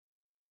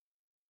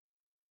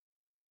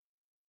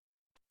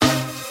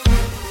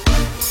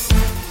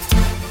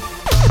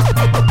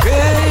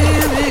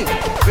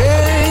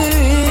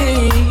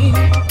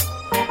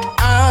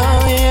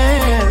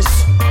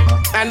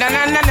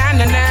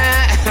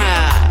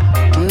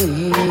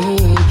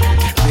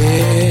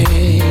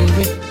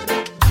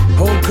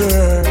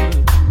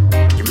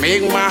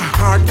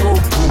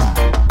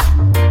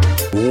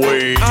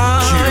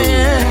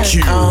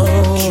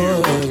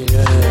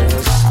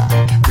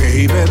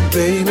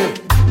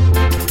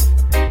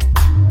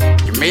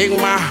make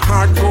my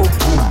heart go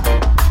boom.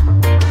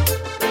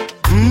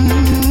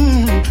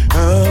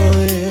 Oh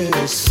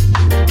yes.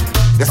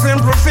 The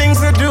simple things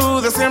I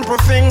do, the simple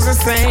things I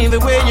say, the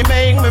way you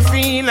make me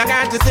feel, I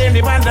got to tell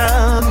you I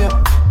love you.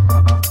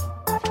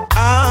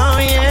 Oh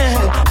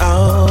yeah,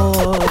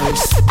 oh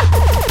yes.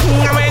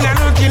 When I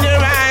look in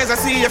your eyes, I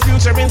see your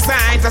future in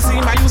sight, I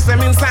see my youth them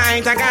in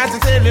sight, I got to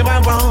tell you I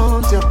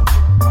want you.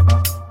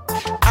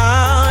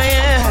 Oh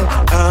yeah,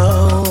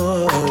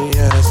 oh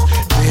yes,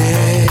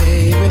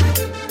 baby.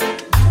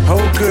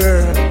 Oh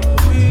girl,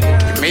 you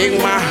make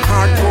my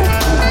heart go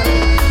boom.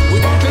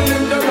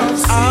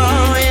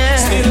 Oh yeah,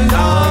 still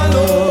all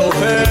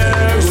over.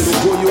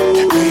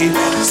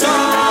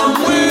 Some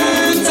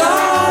winter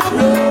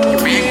blow. You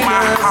make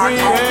my heart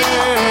go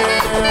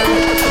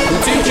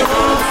boom. Think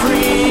you're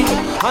free,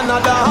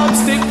 another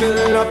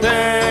obstacle up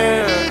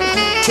there.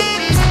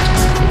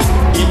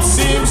 It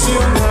seems you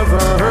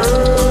never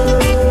heard.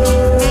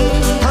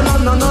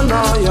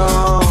 No,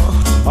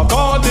 yeah.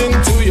 According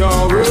to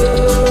your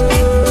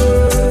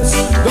words,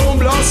 don't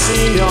blush,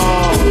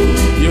 y'all.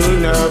 You'll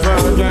never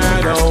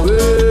get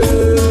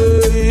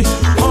away.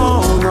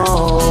 Oh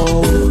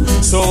no,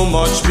 so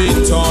much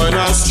been torn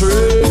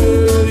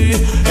astray.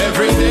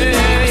 Every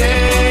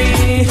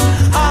day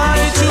I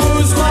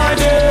choose my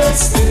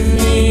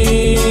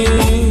destiny.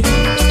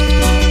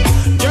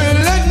 Can't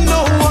let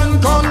no one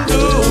come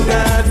do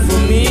that for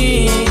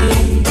me.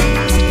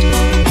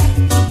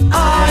 I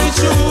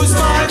choose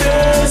my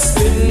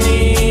destiny.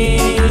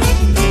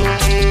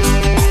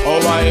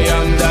 Oh, I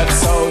am that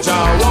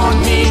soldier want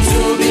me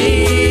to be.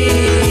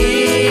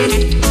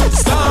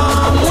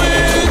 Storm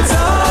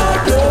winter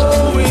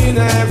blowing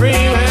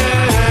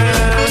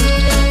everywhere.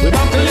 We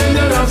buckle in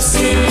the rough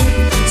sea,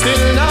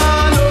 still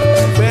not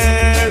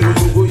open.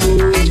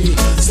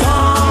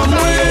 Storm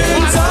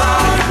winter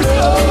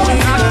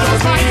blowing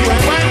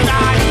everywhere.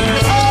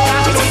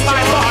 It's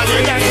my body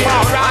and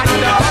for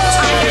random.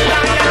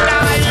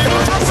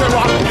 So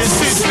rock the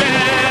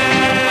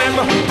system,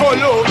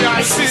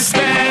 colonial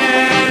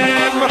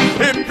system,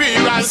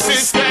 imperial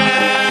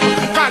system,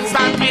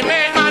 constantly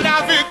make man a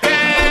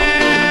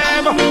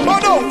victim. Oh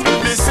no,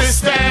 the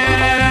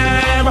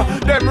system,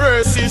 them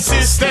racist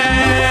system,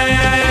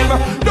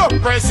 the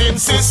pressing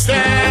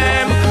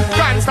system,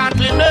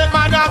 constantly make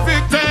man a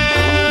victim.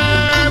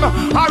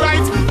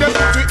 Alright, them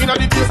put you in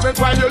the basement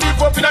while you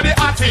live up in the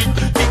attic.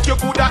 Think you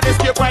coulda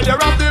escape while you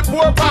rob the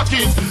poor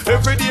pocket.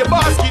 Every day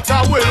basket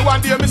a well,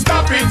 one day me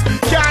stop it.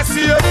 Can't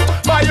see it,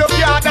 buy your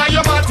card and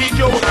your matic,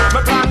 yo.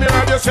 Me call me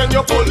radio, send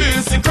your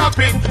police and crap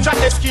it. Try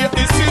to escape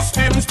the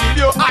system, steal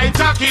your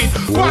hijack it.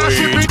 Wanna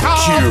ship it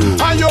off,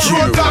 and your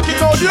road block it.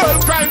 All the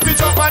old crime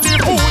pitch up and the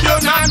food you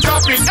not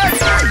drop it. Hey,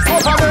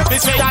 overwork me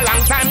say a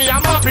long time me a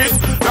mop it.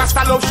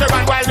 Rasta love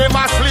Sharon while them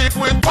asleep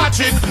with watch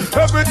it.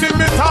 Everything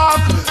me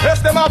talk, if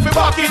them off the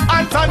bucket.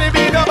 Anthony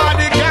B,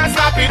 nobody can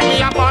stop it.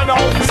 Me a burn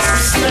out the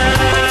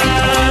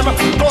system,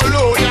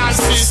 colonial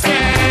system,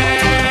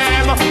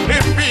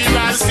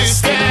 imperial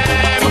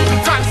system,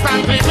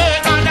 constantly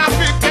make man a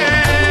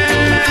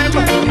victim.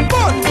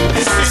 But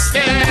the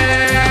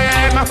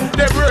system,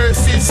 the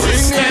racist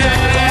system,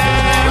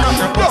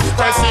 the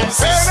pressing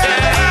system,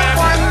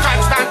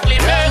 constantly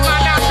make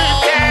man a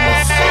victim.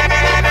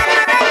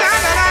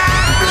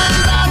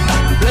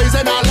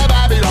 Blazing all the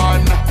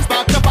Babylon,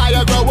 spark the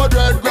fire, grow a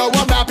dread, grow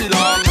a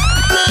Babylon.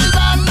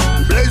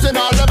 Blazing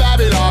all the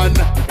Babylon,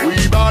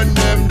 we burn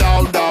them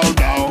down, down,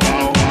 down,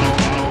 down.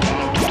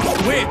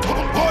 Wait,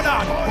 hold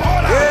on.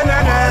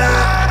 Yeah,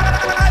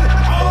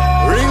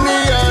 ring the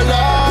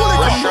alarm.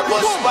 Pressure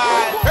goes by.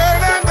 Hey,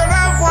 them the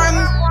love one.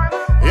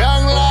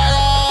 Young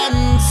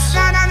lions.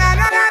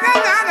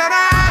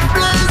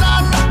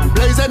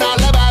 Blazing all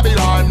the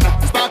Babylon.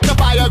 Spark the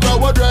fire,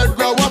 grow a dread,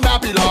 grow a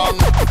Babylon.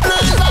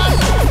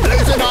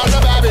 Blazing all the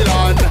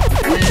Babylon.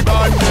 We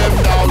burn them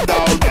down,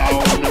 down,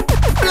 down.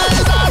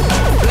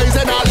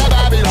 Blazing all the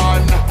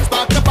Babylon.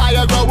 Spark the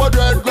fire, grow a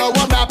dread, grow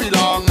a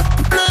Babylon.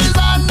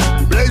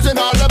 Blazing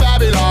all the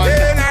Babylon.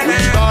 We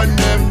burn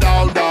them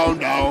down, down,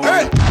 down.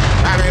 Hey.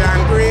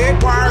 Babylon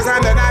great wars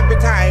and the happy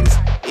times.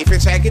 If you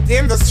check it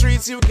in the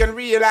streets, you can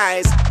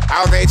realize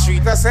how they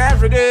treat us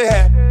every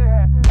day.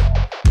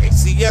 They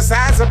see us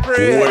as a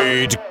prey.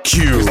 Wait,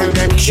 Q. Send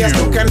them just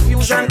to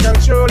confuse and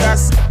control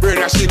us.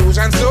 Bring us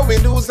illusions so we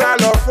lose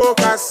all our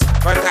focus.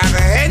 But at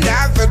the end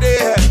of the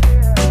day,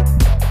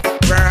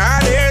 we're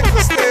all here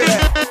to stay.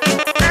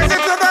 Rise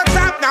it to the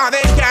top, now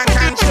they can't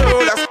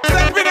control us.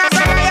 Stepping as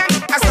a lion,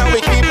 that's how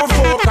we keep a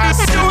focus.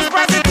 Use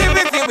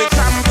positivity, we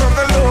come from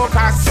the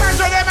locust.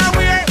 Control them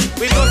away,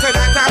 we don't say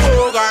that I'm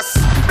bogus.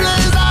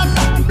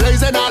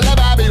 Blazing all the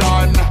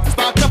Babylon.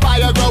 Spark the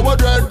fire, grow a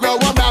dread, grow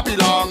a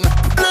Babylon.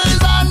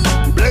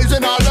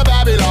 Blazing all the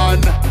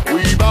Babylon.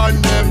 We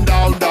burn them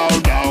down,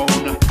 down, down.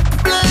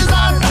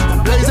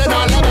 Blazing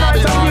all the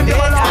Babylon.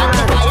 Spark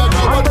the fire,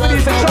 grow a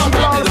dread, grow a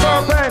Babylon.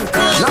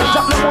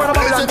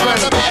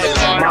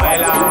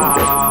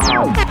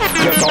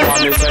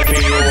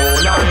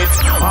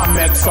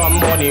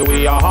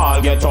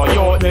 ghetto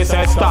youth, me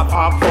say stop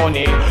act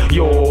funny.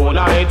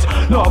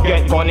 Unite, no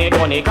get gunny.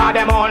 Cause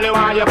them only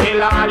want you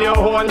kill all your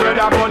own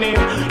brother bunny.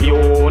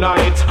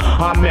 Unite,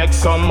 and make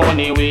some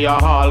money. We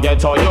are all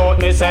ghetto youth,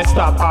 me say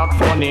stop act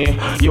funny.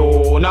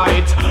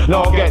 Unite,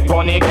 no get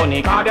gunny.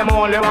 Cause them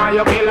only want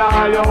you kill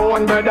all your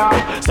own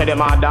brother. Say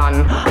them are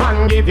done,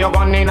 and give your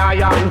gun in a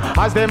hand.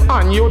 As them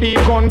hand you the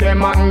gun,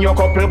 them and your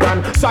couple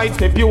grand.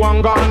 Sidestep you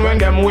and gone when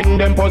them win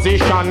them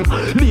position.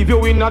 Leave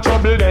you in a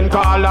trouble, then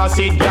call a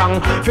sit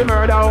gang. Fi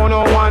murder on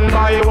one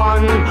by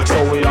one.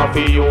 So we have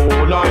to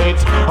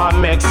unite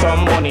and make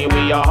some money.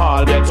 We are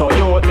all ghetto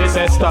youth, me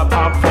say stop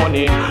act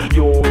funny.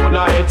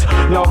 Unite,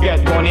 no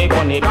get gunny.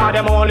 Cause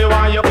them only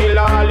want you kill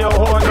all your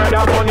own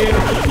brother bunny.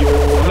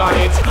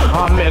 Unite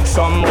and make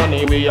some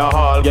money. We are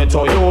all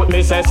ghetto youth,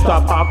 me say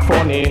stop act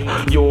funny.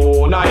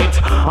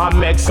 Unite and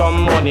make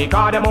some money.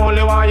 Cause them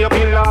only want you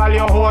kill all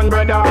your own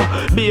brother.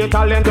 Be a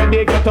talent when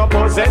they get up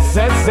possess.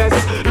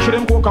 You should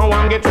them cook and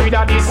one get rid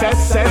of this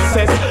S.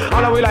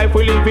 All our life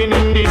we living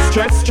in this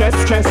stress.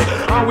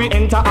 And we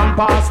enter and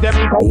pass them.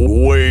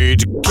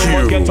 Wait,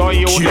 Get on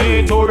you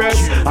need to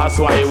rest. That's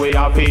why we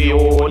have to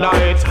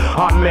unite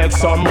and make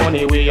some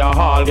money. We are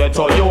all get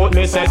on youth.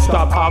 Me say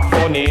stop act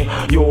funny.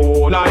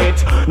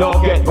 Unite, no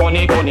get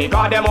gunny.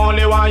 Cause them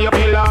only want you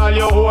kill all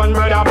your own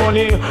brother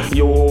bunny.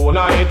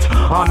 Unite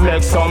and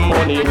make some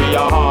money. We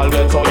are all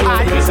get on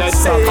youth. Me say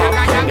stop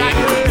act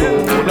funny.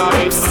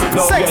 Unite,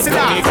 no get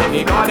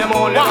gunny. Cause them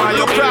only want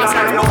you kill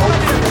all your own.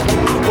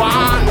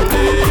 One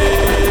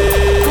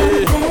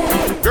day,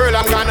 girl,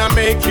 I'm gonna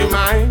make you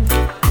mine.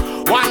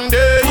 One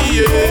day,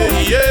 yeah.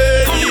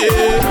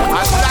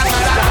 As long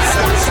as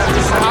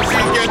I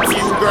get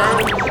you, girl,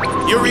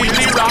 you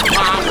really rock my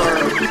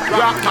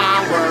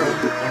world.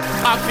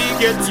 I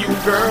get you,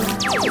 girl.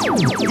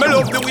 Me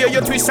love the way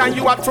you twist and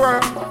you a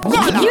twirl.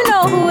 You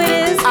know who it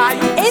is.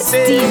 It's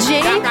DJ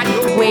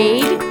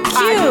Wade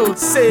Q.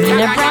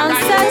 Nina Brown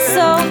says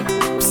so.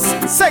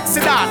 Sexy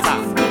daughter.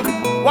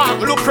 One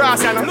look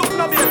cross and look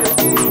no baby.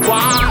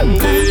 One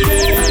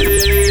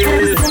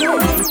day,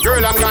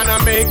 girl, I'm gonna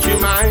make you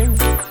mine.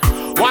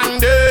 One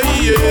day,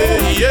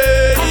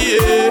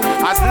 yeah.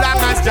 As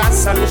long as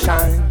just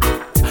sunshine.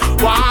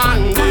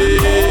 One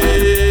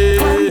day,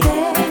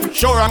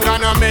 sure I'm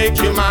gonna make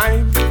you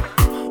mine.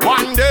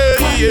 One day,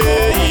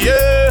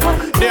 yeah.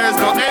 There's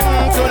no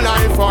end to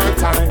life or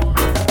time.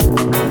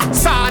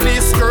 Saw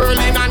this girl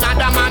in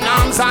another man's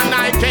arms and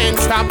I can't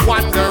stop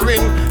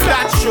wondering.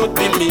 That should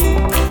be me.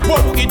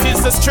 Whoa, it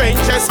is the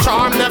strangest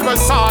charm. Never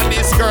saw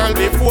this girl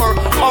before.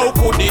 How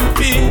could it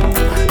be?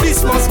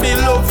 This must be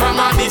love from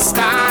a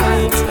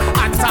distance.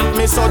 Attack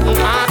me sudden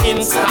and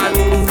instant.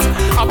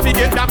 I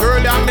forget that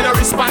girl and me no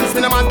response.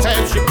 Me no man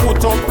tell she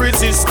put up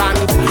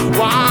resistance.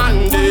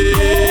 One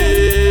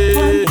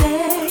day,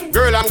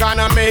 girl, I'm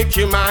gonna make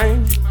you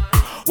mine.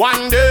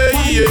 One day,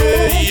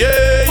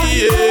 yeah.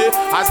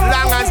 As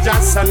long as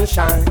just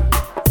sunshine.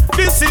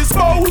 This is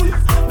bold.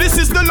 This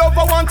is the love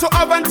I want to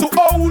have and to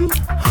own.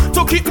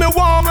 To keep me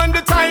warm when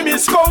the time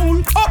is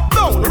cold. Up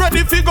down,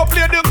 ready to go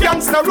play the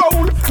gangster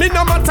role. Me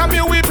no matter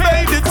me, we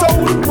play the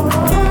tone.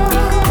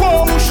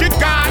 Whoa, she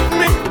got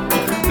me.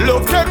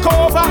 Look, take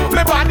over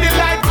me body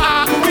like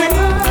acne.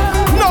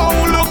 Now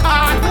look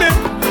at me.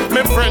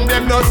 My friend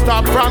them no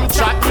stop from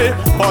chat me.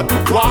 But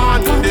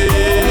one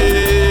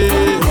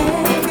day,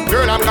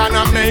 girl, I'm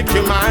gonna make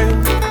you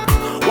mine.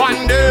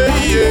 One day,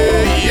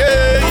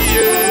 yeah.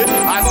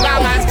 As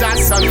long as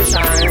just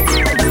sunshine.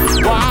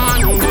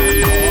 One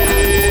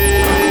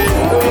day,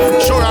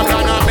 sure I'm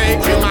gonna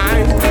make you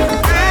mine.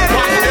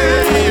 One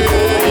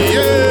day,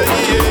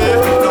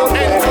 yeah. No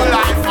end to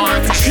life or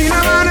time. She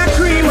don't wanna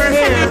cream her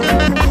hair.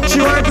 She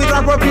wants it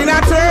up in a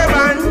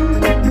turban.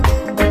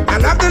 I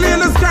love the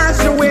little skirt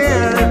she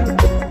wear.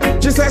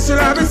 She says she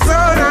love it so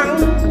long.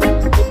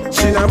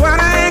 She don't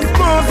wanna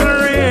expose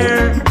her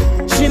hair.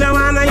 She don't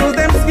wanna use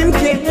them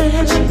skincare.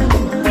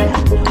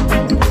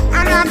 I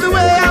love the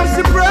way how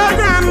she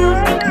program.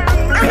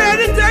 Her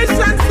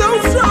meditation so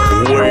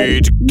strong.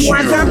 Wait,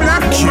 What a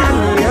black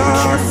woman,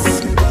 yes.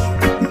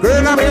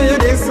 Girl, I mean you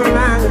this so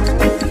long.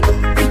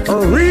 A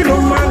real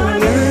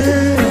woman,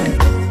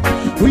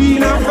 yeah. We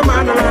love the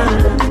motherland.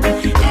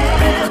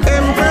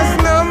 Empress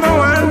number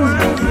one.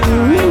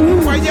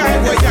 Why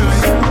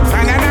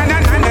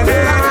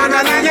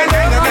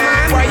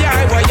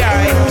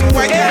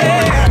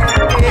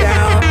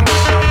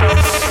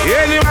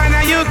anyone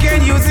you can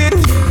use it.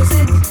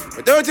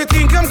 But don't you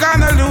think I'm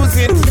gonna lose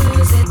it?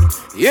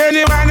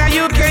 Anyone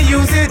you can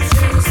use it.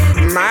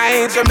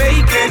 My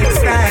Jamaican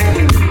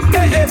style.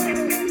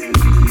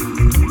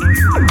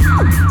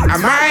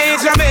 My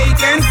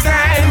Jamaican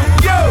style.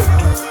 Yo.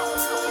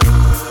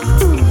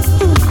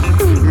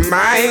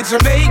 My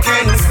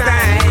Jamaican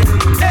style.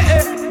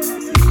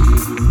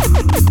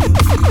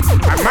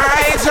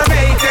 My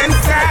Jamaican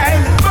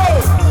style.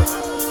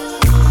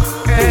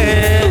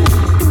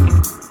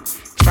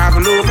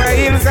 Travel over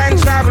hills and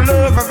travel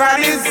over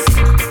valleys.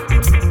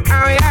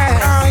 Oh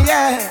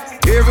yeah.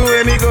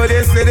 Everywhere me go,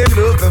 they say they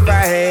love the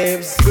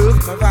vibes.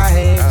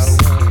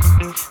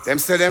 Them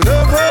say them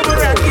love over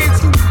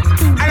rockets.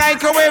 And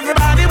like how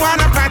everybody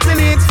wanna pattern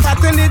it,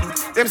 fatten it.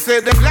 Them say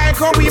them like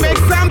how we make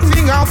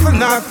something out of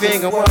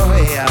nothing. Oh,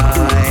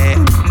 yeah.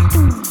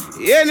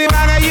 Any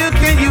manner you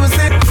can use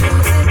it.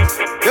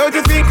 Don't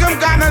you think I'm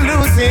gonna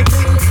lose it?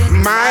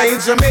 My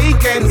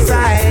Jamaican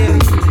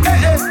side. Hey,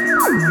 hey.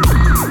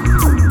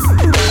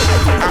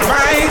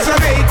 My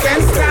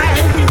Jamaican style,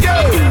 yo.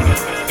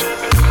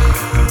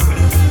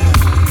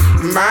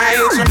 My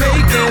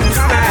Jamaican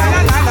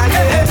style,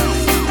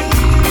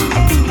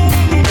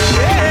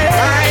 yeah.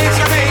 My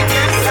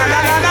Jamaican style, la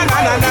la la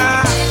la la.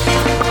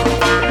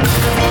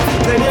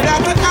 Then you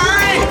have to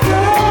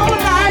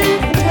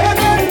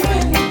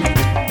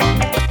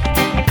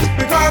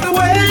because the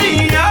way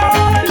you're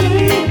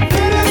living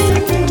is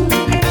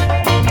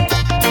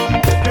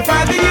if I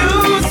do you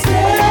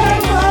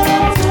step out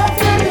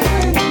of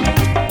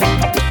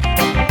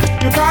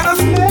you gotta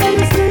spend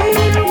the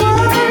still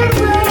world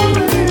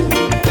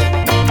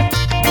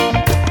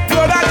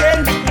load again.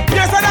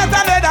 Yes, and that's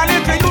another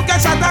little you get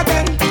shot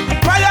again.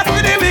 Fire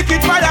for the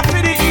wicked, fire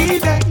for the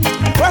evil.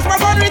 What's my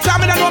gun reach?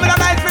 I'm in a moment of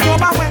life for no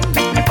man when.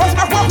 What's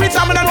my fuck reach?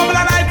 I'm in a moment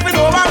of life for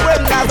no man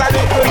when. Cause I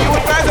little you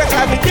try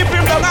to keep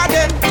him down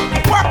again.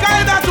 What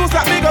kind of juice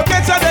that me go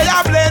get so they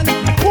are blend?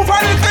 Who for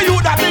little you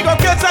that me go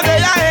get so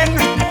they are end?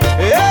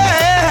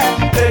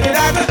 Yeah, take it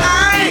out of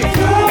eye.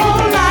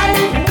 Don't lie,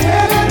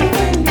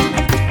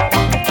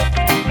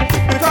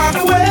 because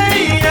the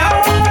way you're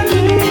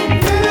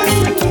living is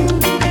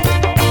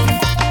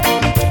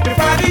if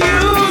I do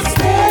you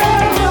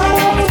step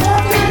out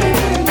of it.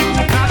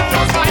 Not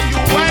just like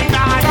you and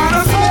I.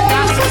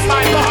 Not just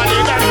my body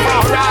that's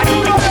alright.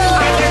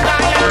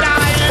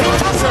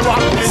 I say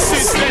what the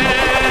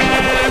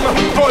system,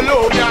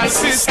 colonial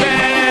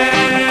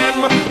system,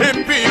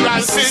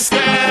 imperial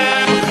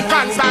system,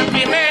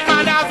 constantly make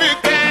man a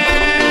victim.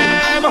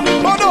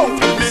 Oh no,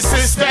 the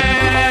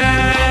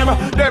system,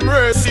 them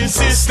racist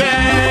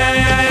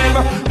system,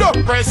 the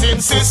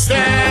pressing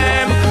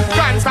system,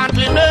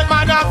 constantly make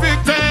man a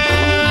victim.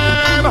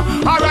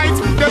 Alright,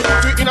 them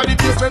put you in the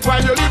basement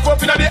while you live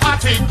up in the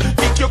attic.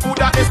 Think you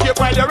coulda escape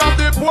while you rob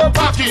the poor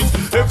pocket.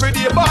 Every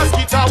day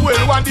basket a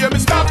well, one day me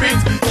stop it.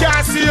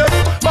 Can't see it,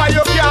 buy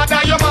your card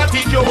and your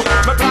matic. Yo,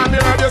 me plan me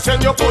radio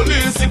send your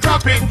police in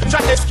crap it.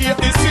 Try escape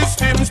the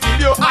system, still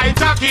you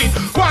hijack it.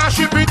 One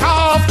ship it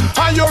off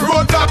and you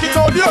road block it.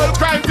 All the old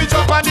crime pitch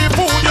up and the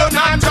food you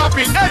not drop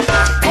it. Hey,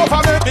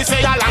 government me say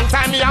a long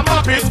time me a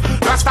mop it.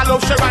 Rasta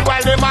love Sharon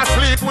while them a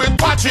sleep with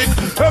Patrick.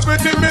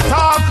 Everything me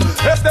talk,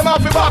 if them off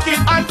the bucket.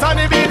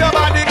 Anthony B,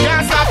 nobody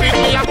can stop it.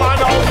 Me a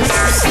one out the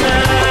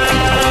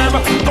system,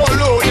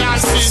 colonial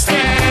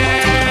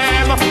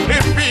system,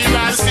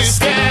 imperial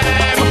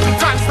system,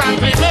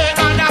 constantly make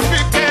man a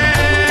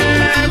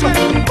victim.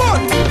 But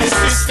the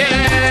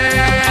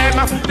system,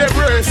 the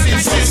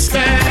racist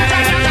system,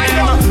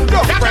 the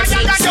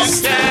pressing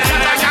system,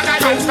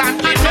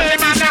 constantly make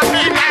man a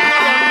victim.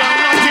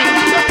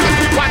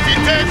 What it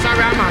takes for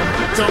a man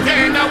to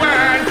gain the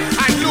world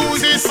and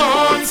lose his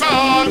own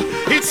soul.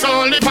 It's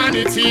only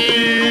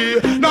vanity.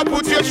 Now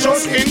put your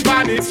trust in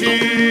vanity.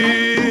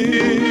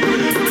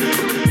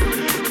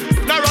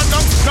 Now run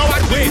up, no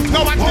one wait,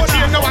 no one to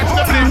cheer, no one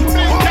to blame.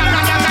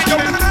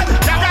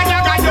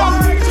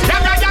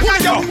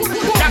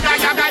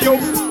 Yaga yo.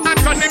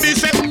 Anthony B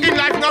said in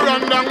life no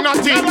run down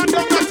nothing.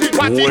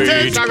 What it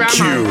takes for a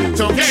man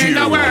to gain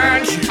the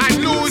world and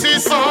lose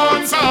his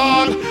own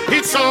soul.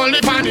 It's only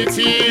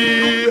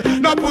vanity.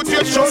 Now put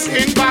your trust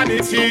in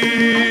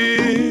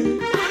vanity.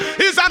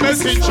 It's a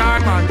message,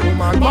 man,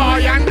 woman,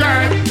 boy and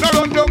girl. No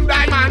run down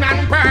diamond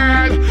and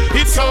pearl.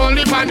 It's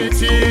only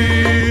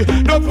vanity.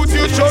 Don't put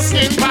your trust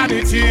in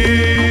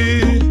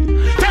vanity.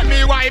 Tell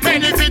me why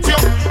benefit you.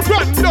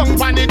 Run down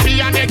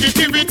vanity and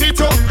negativity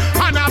too.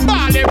 And a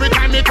ball every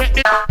time you take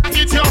it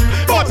hit you.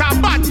 But a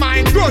bad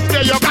mind growth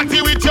there you got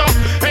it with you.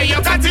 Hey,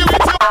 you got it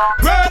with you.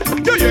 Well,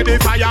 you hear the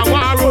fire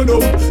war run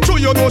out. So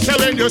you know say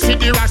when you see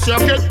the rush you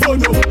get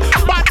burned out.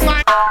 Bad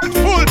mind,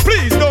 fool,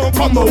 please don't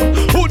come out.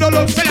 Who don't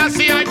love say I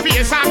see I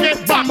face and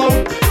get bam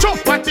out.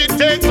 Chop what it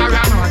takes for a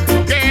man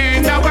to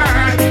gain the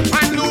world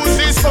and lose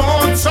his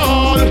own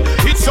soul.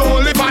 It's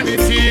only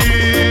vanity.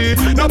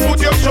 Now put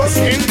your trust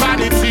in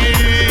vanity.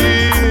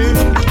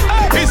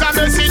 It's a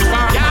message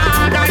for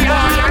yaga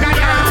yaga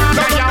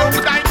yaga yaga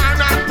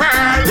diamond and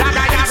pearl.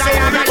 Yaga yaga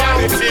yaga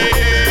vanity.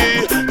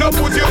 Now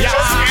put your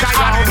trust in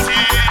vanity.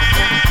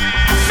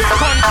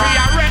 Country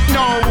a wreck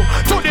now.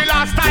 To the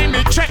last time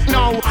me check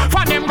now.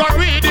 For them go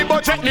read the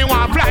budget me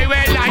want fly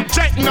well like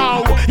jet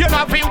now. You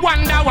know fi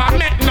wonder what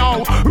met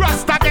now.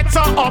 Rasta get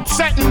so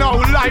upset now.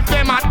 Life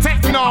them a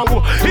tech now.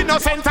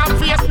 Innocent and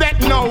face dead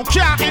now.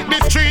 Can't hit the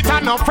street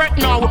and no fret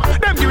now.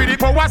 Them give the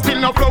power still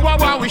no flower.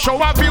 While we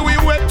show up we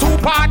wait to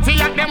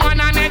party at them on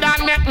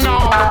another neck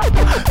now.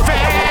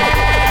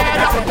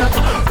 Fed up,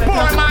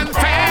 poor man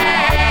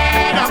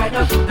fed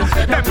up.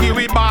 Them give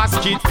we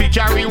basket fi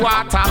carry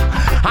water,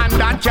 and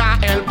that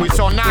can't help with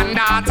son and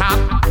daughter.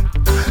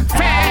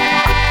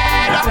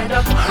 Fed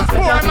up,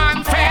 poor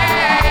man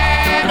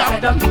fed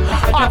up.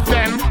 Of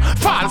them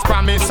false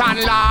promise and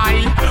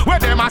lie. Where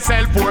them a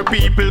sell poor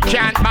people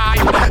can't buy.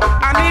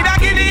 I need a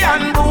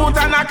Gideon boot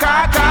and a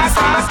carcass.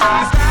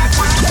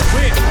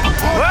 Wait,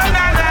 Oh,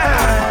 na, na.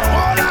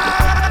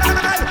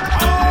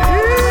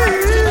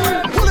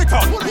 pull it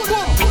up.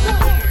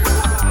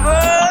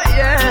 Oh,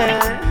 yeah.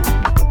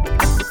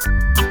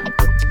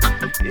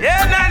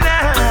 Yeah, na, na.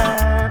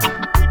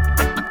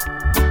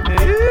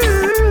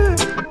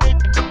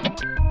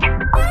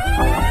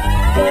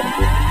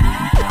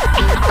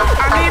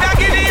 I need a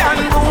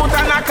Gideon boot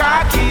and a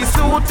khaki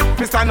suit.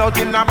 Me stand out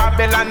in a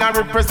Babylon and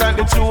represent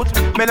the truth.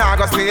 Me nah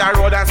go stay a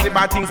road and see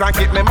bad things and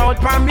keep me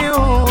mouth on mute.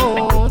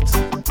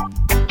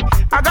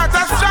 I got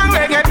a strong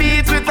reggae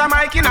beat with a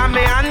mic in a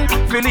me hand.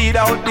 To lead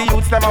out the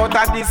youths them out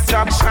of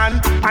destruction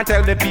and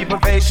tell the people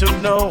they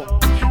should know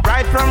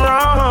right from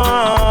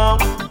wrong.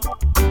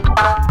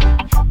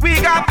 We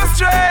got the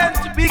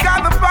strength, we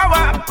got the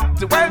power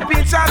to help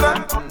each other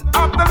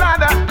up the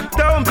ladder.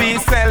 Don't be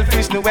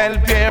selfish to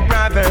help your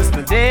brothers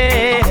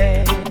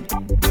today.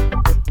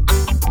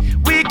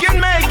 We can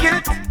make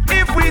it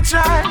if we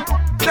try.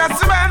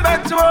 Just remember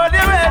to hold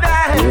your head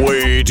high.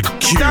 Wait,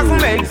 It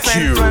doesn't make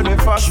sense when we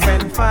fuss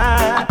and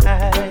fight.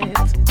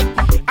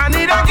 I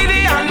need a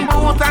Gideon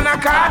boot and a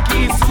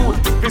khaki suit.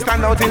 We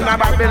stand out in a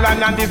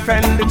Babylon and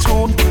defend the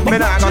truth. Me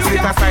nah go sit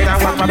aside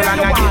and watch Babylon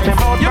and keep them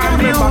out from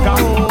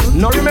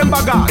you. No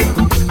remember God.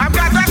 I've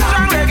got a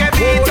strong reggae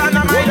beat and a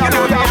mic in a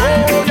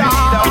hand. Lead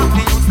out the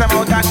youths them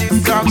out of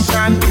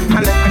destruction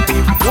and let me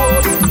keep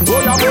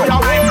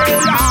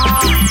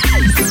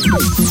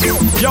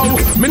Yo,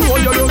 me know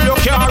you love your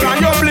car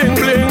and your bling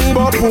bling,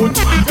 but put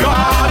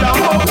God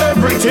above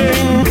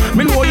everything.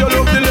 Me know you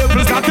love the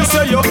levels that you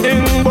say you're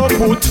in, but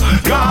put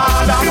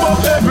God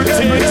above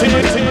everything.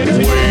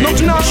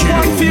 Nothing else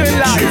one feel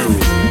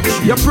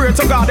life. You pray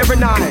to God every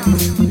night,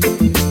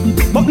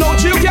 but no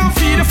you can't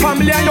feed the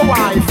family and your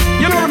wife.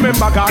 You don't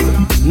remember God.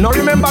 No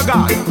remember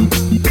God.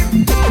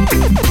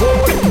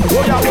 Oh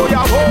yeah, oh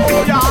yeah,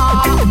 oh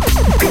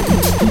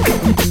yeah.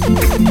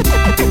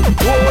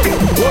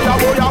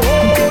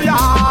 Oh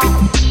yeah.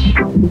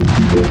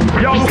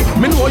 Yo,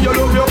 me know you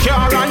love your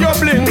car and your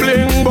bling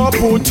bling, but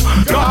put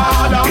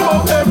God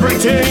above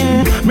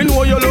everything. Me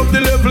know you love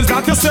the levels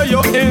that you say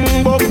you're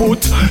in, but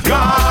put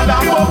God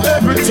above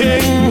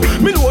everything.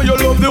 Me know you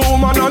love the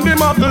woman and the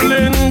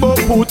modeling, but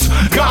put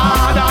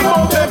God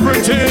above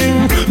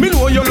everything. Me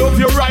know you love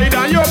your ride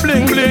and your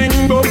bling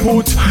bling, but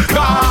put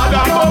God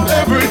above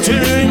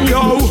everything.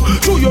 Yo,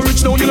 so you're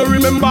rich now, you don't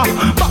remember.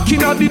 Back in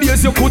the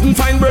days you couldn't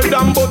find bread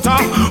and butter.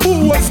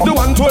 Who was the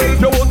one to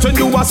help you out when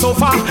you were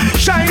suffer?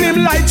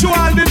 Shining light you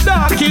all the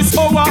darkest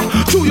hour.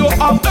 So you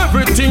have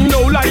everything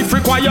no life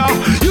require.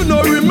 You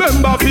know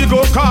remember we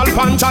go call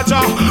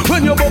Panchacha.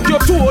 When you book your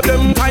two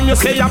them time you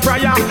say a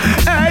prayer.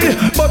 Hey,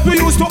 but we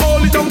used to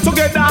hold it down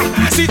together.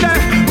 See that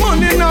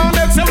money now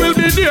makes it will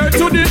be there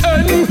to the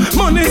end.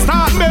 Money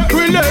start make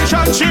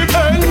relationship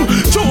end.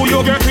 So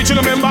you get rich,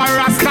 remember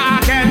Rasta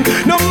again.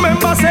 No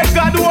member say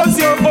God was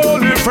your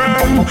only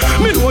friend.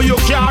 Me know you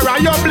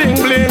carry your bling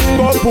bling,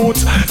 but put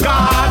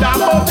God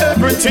above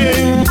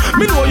everything.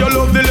 Me know you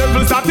love the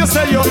levels that you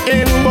say you're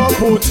in, but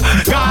put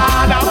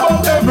God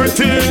above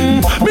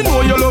everything. Me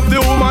know you love the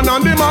woman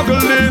and the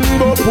muggling,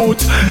 but put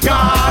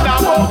God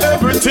above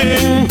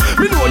everything.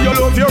 Me know you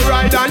love your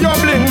ride and your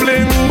bling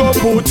bling, but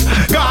put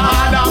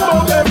God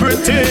above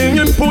everything.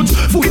 And put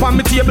food on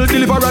my table,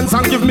 deliverance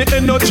and give me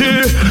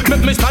energy.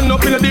 Make me stand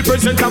up in the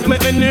presence of my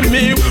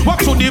enemy.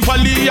 Walk through the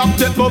valley of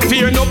death but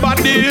fear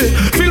nobody.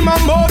 Fill my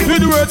mouth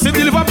with words to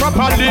deliver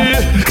properly.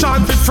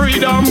 Chant for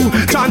freedom,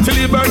 chant for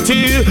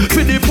liberty.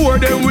 For the poor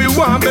then we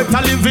want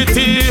better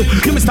liberty.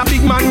 You Mr.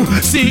 Big Man,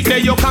 see there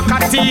your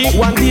cockatee.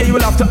 One day you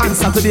will have to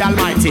answer to the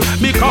Almighty.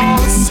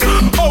 Because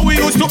we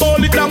used to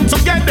hold it down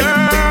together.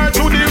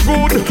 Through the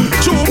good,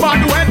 through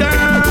bad weather.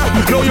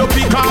 Now you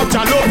pick out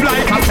your love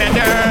like a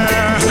feather.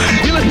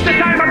 You listen the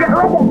time I get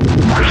ready.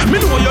 Me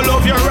know you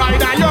love your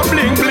ride and your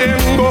bling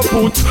bling, but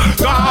put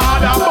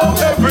God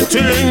above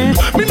everything.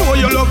 Me know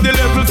you love the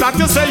levels that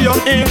you say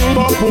you're in,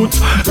 but put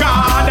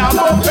God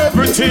above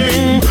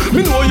everything.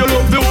 Me know you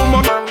love the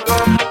woman, but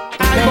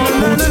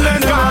put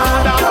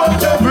God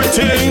above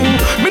everything.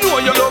 Me know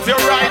you love your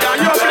ride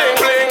and your bling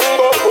bling,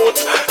 but put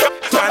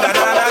what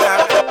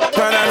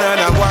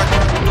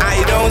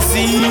I don't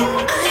see,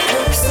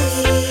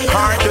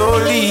 heart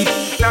don't lead.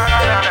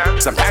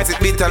 Sometimes it's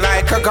bitter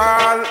like a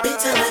gall.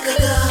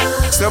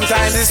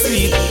 Sometimes it's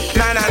sweet.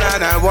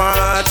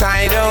 What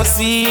I don't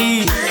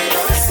see,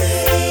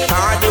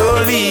 heart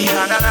don't lead.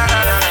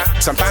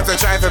 Sometimes I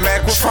try to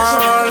make we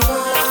fall,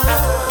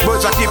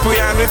 but I keep we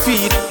on my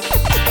feet.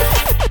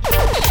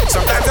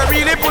 Sometimes I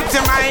really put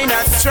your mind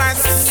at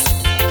stress,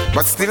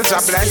 but still I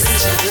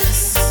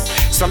bless.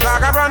 Some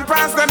dog I run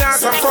past the nest,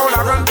 some fowl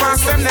I run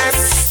past the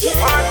nest.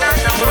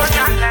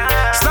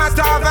 It's not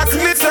all that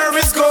glitter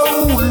is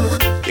gold.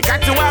 You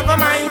got to have a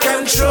mind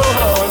control.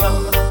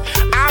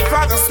 Our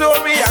father's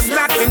story has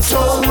not been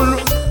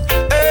told.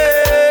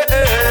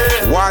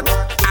 What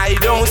I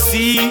don't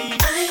see,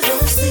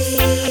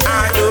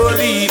 I don't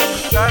leave.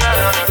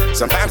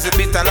 Sometimes it's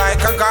bitter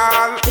like a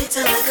gall.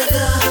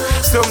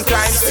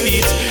 Sometimes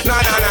sweet. No,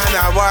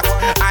 what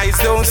eyes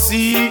don't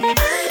see.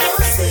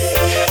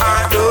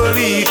 I don't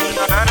leave.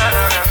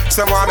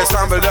 Someone may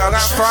stumble down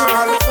and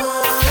fall.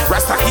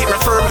 Rasta keep me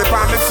firmly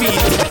on my feet.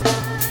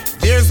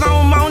 There's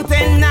no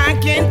mountain I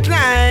can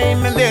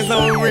climb, and there's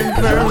no river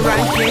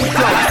I can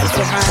cross.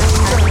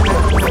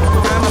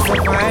 I'm a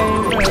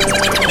survivor.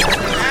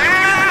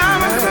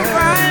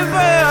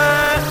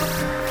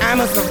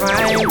 I'm a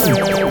survivor.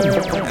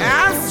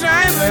 I'm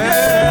striving.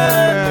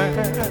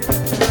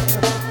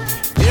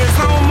 There's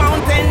no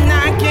mountain I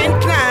can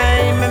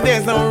climb, and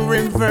there's no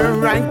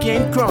river I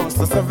can cross.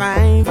 A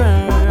survivor.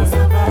 I'm a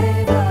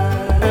survivor.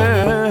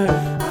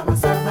 I'm a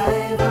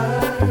survivor.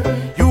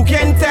 You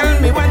can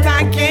tell me what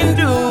I can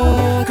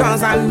do,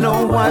 'cause I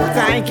know what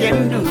I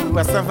can do.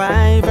 A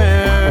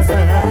survivor.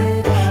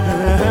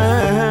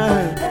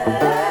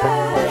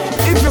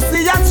 If you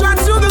see I try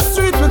to the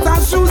street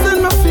without shoes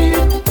in my feet,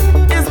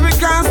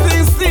 because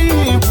they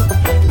steep.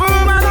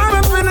 Boom, and I'm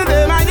up in the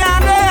day, my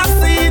yard, they are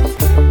seat.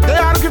 They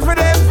are looking for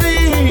their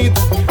feet.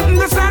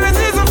 The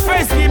challenges of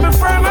face keep me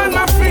firm on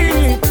my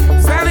feet.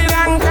 Solid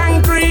and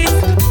concrete.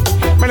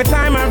 Many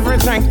times I've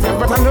rejected,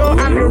 but I know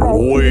I'm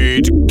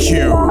Wait, Q.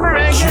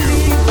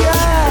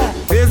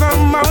 There's a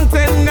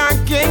mountain I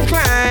can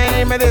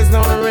climb, and there's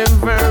no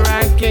river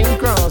I can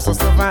cross. A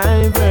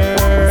survivor.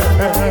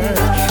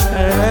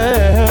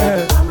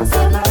 I'm a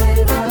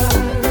survivor.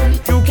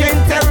 You can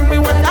tell me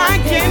what I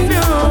can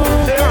do,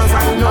 'cause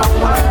I know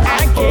what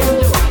I can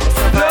do.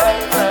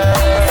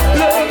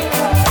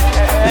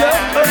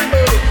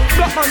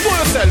 Black man, know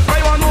yourself. I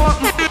want more.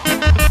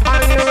 I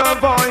hear a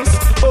voice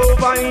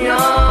over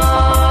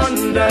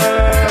yonder.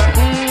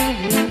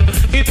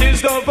 It is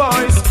the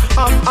voice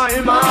of I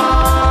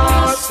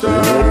master.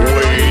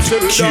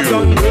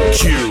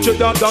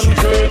 Cheddar than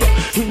red.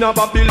 In a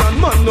Babylon,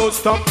 man, no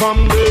stop from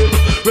red.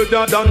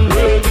 Redder than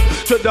red.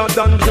 Cheddar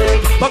than red.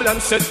 Babylon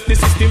set the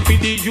system for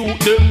the youth,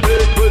 them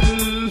well.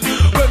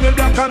 When we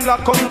black and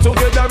black come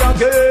together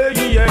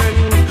again,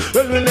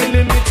 when we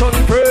limit on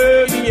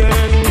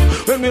praying,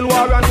 when we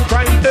war and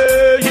crime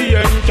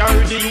day,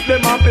 carry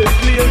them a big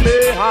play me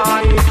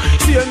high.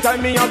 Same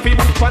time me a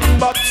people pan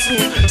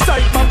boxing,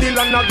 side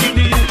Babylon a give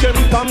the them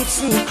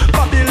Thompson.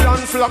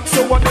 Babylon flock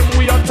so what them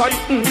we are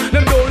tighten.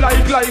 Them don't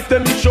like life,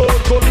 them show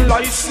good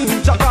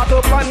license. Jack out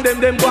up on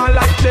them go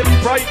like them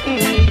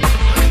frighten.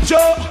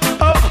 Joe,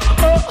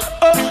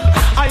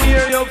 I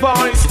hear your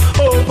voice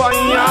over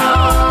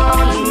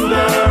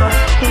yonder.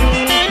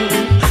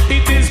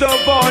 It is the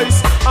voice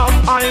of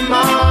I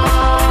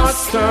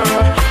master.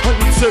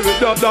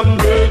 Cheddar than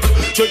red,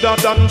 cheddar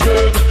than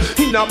red.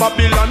 In a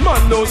Babylon,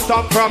 man, no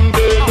stop from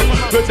dead.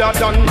 Cheddar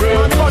than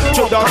red,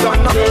 cheddar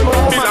than red.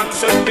 Babylon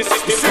said this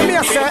is the See me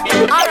a say,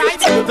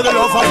 alright. To the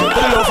lover, to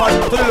the lover,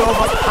 to the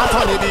lover.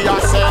 Anthony B a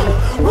sing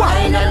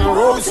wine and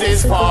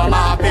roses for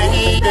my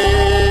baby.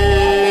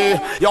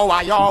 Yo,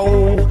 I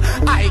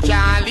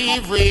can't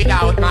live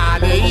without my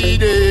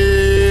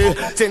lady.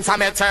 Since I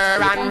met her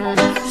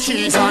and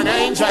she's an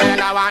angel,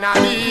 I wanna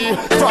be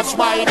touched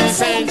by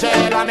this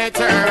angel. I met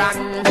her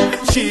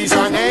and she's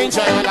an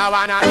angel, I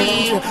wanna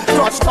be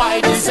touched by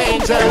this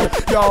angel.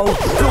 Yo,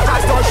 look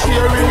at us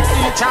sharing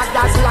each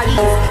other's life.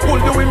 Pull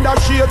the window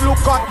shade,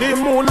 look at the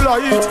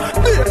moonlight.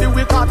 Baby,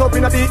 we caught up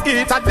in the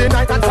heat at the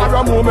night, and for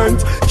a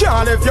moment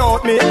can't live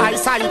out me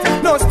eyesight.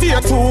 No stay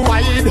too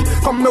wide,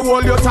 come me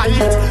hold you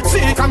tight.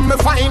 See, come me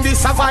find the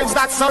survives,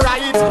 that's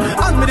alright.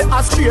 And me the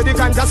ask shade, the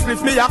ganja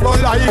split me a go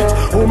light.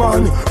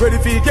 Woman, ready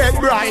for get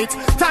bright.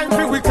 Time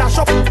for we clash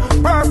up,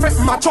 perfect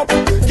match up.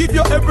 Give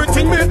you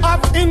everything me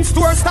have in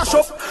store, stash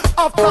up.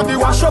 After the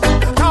wash up,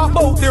 talk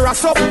about the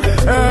rest up.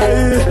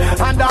 Hey,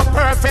 and that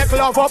perfect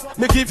love up,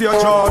 me give you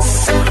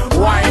just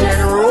wine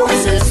and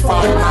roses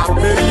for my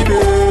baby.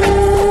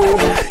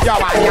 Yow,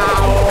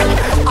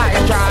 I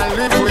can't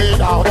live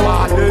without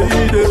my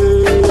lady.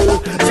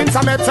 Since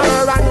I met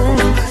her and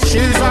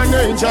she's an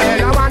angel, I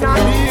wanna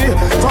be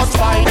touched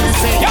by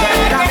this angel.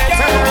 I met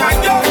her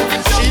and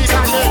she's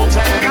an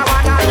angel, I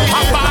wanna be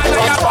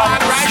touched by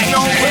this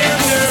angel.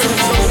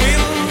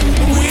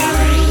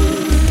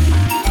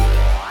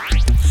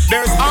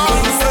 There's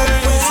always a way.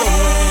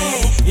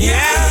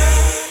 Yeah.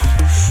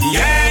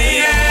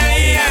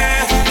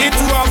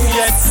 It's rough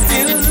yet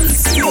still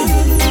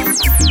smooth.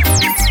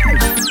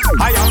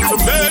 I have to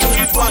make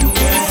it one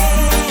day.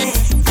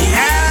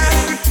 Yeah.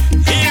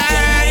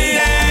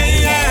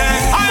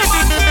 I've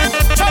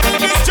been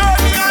traveling this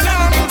journey a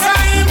long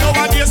time.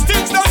 Nobody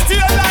sticks no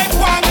steel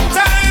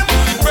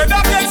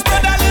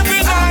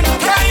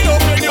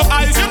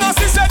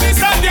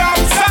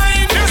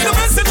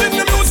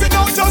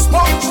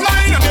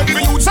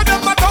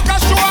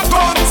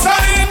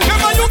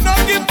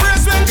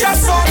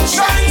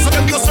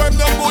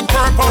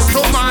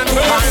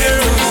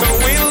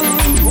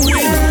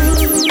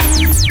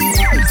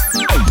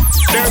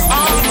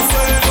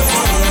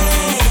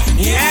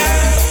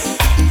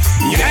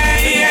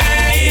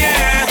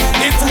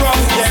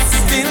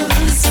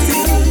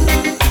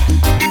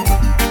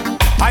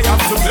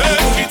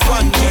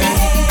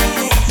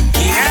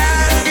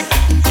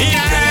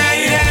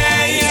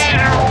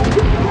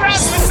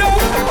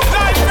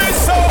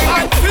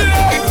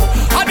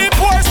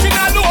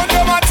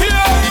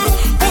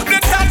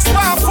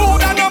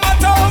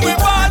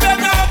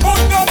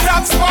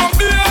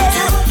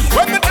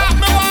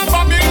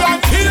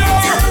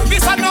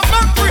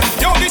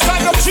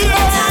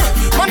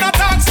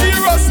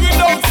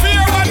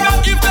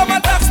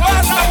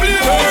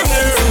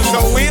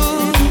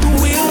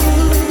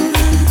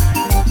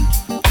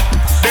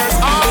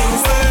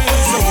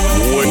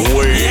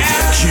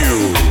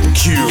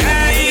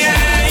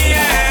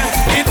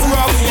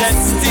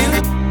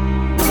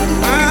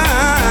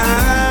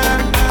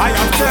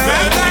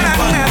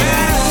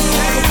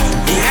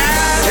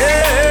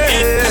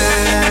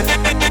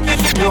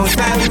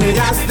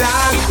as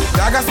dog.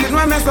 Dog a sit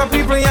and mess up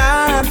people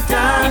yard.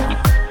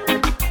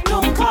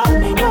 Don't call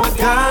me no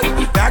dog.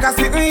 Dog a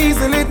sit and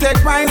easily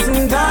take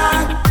poison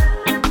dog.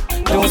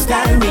 Don't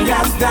style me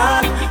as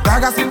dog.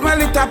 Dog a sit and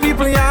litter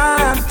people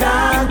yard.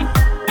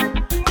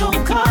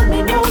 Don't call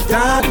me no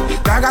dog.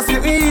 Dog a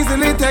sit and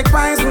easily take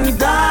poison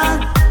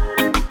dog.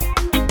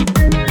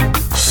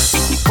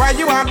 Why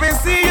you always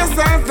see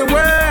yourself the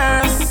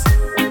worst?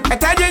 I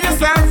tell you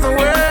yourself the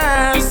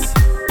worst.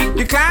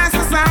 You class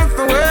yourself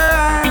the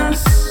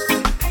worst.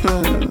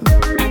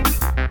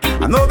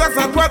 I know that's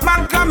not what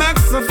Malcolm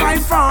X will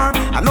fight for.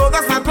 I know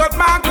that's not what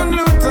Martin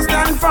Luther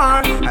stand for.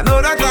 I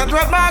know that's not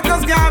what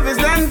Marcus Garvey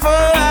stand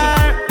for.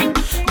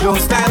 Don't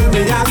style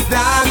me as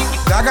dog.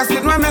 Dog a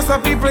sit and mess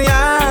up people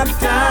yard.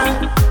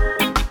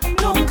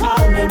 Don't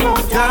call me no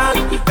dog.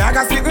 Dog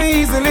a sit and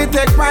easily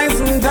take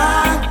poison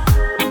dog.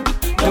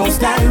 Don't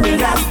style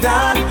me as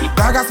dog.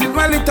 Dog a sit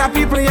and litter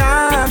people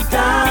yard.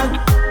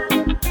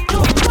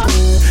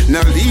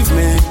 Now leave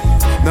me.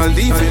 Now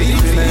leave me.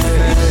 Leave me.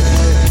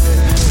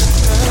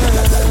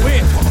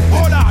 Wait,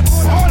 hold on.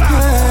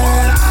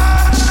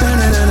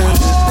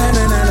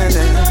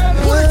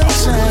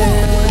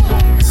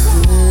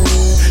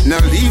 Now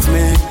leave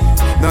me.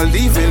 Now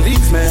leave me.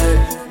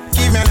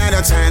 Give me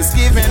another chance.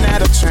 Give me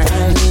another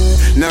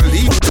chance. Now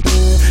leave me.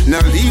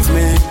 Now leave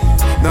me.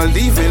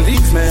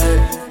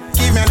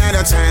 Give me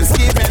another chance.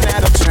 Give me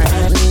another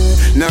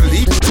chance. Now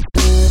leave me.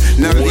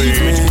 Now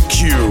leave me.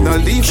 Now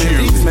leave me.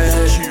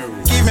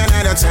 Give me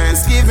another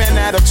chance. Give me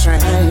another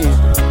chance.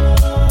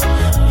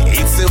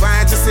 It's so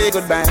hard to say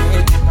goodbye.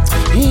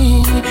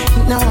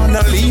 No,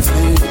 no, leave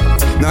me.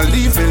 No,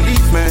 leave me.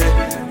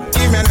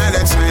 Give me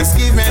another chance.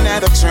 Give me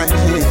another chance.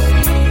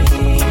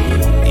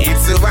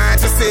 It's so hard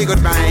to say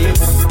goodbye.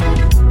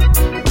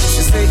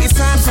 She say it's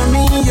time for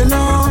me, you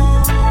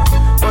know.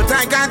 But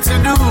I got to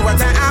do what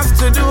I have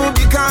to do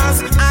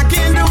because I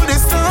can't do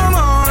this no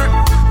more.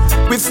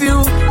 With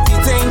you,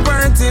 it ain't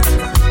worth it.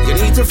 You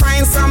need to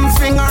find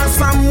something or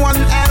someone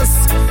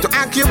else to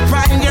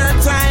occupy your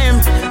time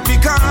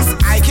because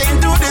I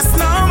can't do this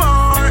no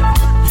more.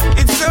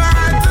 It's so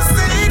hard to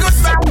say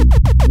goodbye.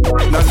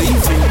 Now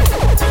leave me.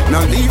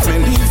 Now leave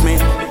me.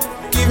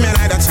 Give me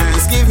another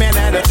chance. Give me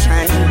another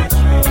chance.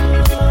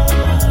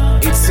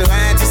 It's so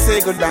hard to say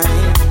goodbye.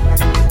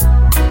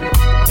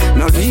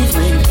 Now leave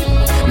me.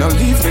 No,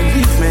 leave me.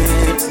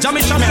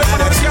 Jamie Sham, the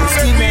production.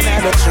 Give me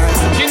another chance.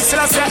 King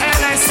Selassie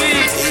NIC.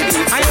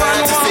 I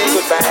want to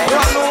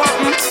know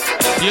what.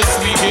 Yes,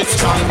 we get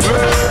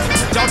stronger.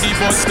 Jah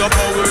give us the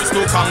powers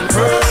to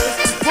conquer.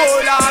 Oh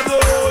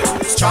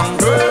Lord,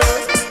 stronger.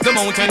 The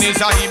mountain is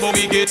high, but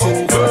we get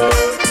over.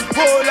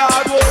 Oh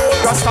Lord,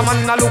 Rasta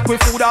man a look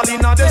with food all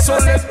in a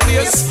desolate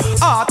place.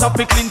 Heart of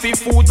clean fi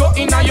food go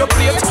in a your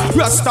plate.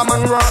 Rasta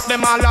man rock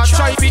them all a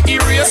try fi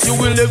erase. You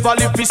will never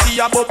live fi see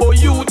a bubble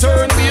you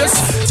turn base.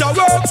 Jah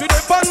works with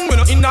the fun, we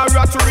no in a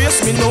rat race.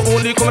 Me no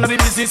only come to the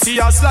business see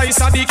a slice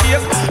of the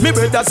cake. Me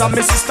brothers and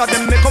me sister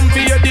them me come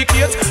fi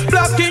educate.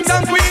 Black king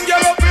and queen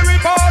get up fi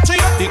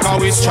repatriate. Because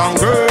we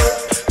stronger.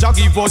 Jah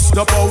give us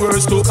the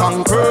powers to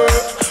conquer.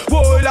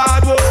 Oh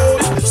Lord,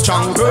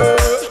 stronger.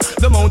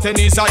 The mountain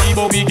is high,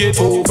 but we get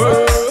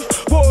over.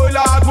 Oh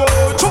Lord,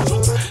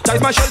 Jah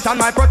is my shelter and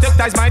my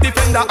protector, is my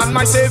defender and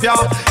my savior.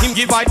 Him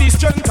give I the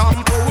strength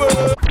and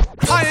power.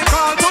 I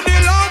call to the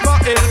Lord for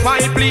help,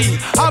 I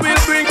plea. I will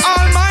bring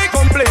all my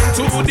complaints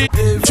to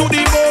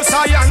the most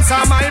I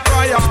answer my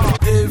prayer.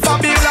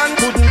 Babylon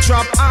couldn't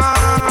trap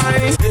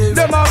I.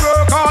 Them a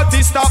work hard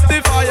to stop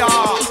the fire.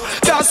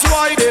 That's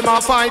why them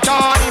a fight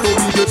I, but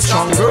we get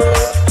stronger.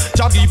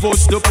 Jah give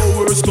us the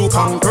powers to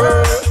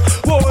conquer.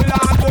 Oh Lord,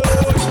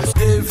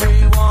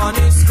 everyone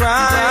is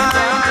crying.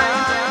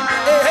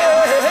 Hey,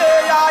 hey,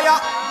 hey, yeah, yeah.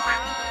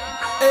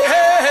 Hey,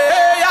 hey,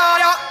 hey, yeah,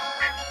 yeah.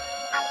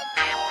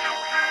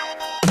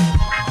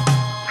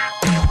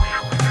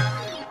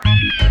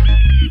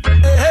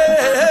 Hey,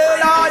 hey, hey,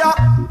 yeah, yeah.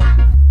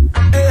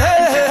 Hey,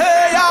 hey,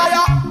 hey, yeah,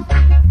 yeah.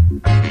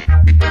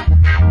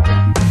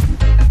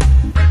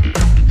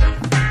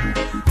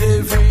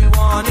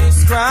 Everyone is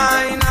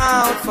crying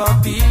out for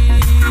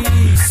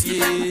peace,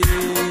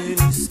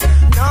 yes.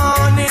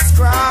 None is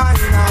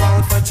crying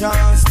out for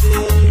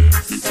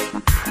justice.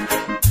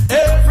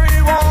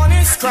 Everyone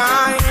is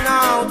crying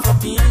out for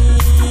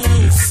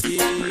peace,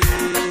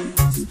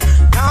 yes.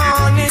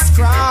 None is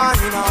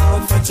crying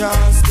out for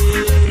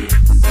justice.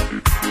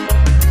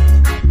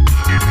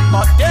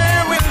 But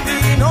there will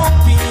be no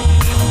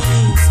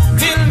peace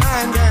till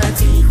man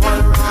gets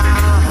equal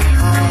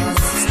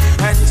rights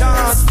and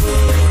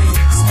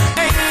justice.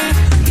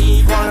 Ain't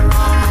equal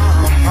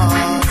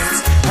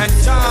rights and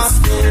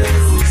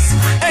justice.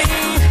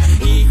 Ain't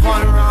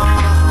equal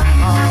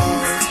rights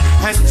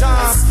and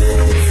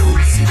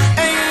justice.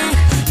 Ain't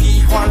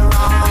equal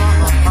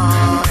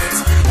rights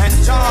and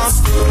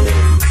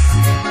justice.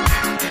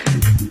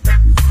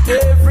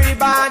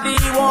 Everybody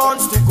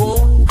wants to go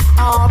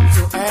up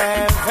to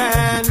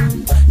heaven.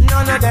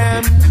 None of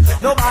them,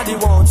 nobody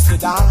wants to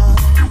die.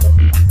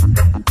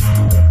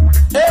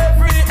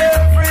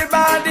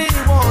 Everybody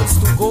wants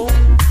to go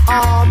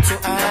up to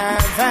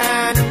heaven.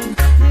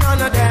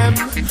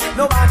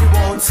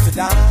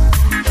 die.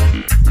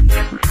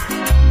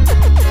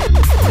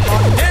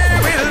 But there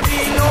will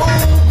be no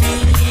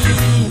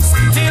peace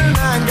till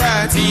man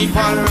gets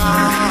equal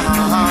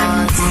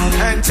rights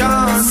and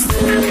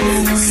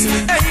justice.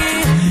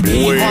 Hey,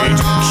 equal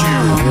rights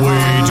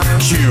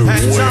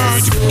and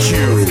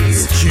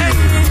justice. Hey,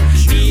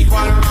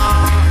 equal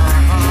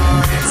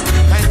rights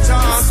and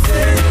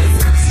justice.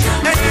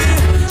 Hey,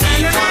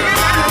 equal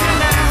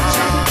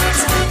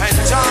rights and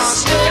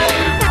justice.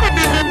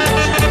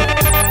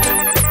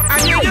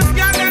 And you just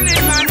gotta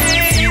live my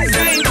name,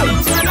 say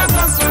things when I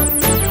hustle.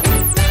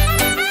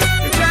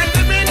 You try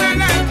to bring my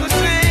life to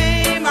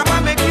shame, I'ma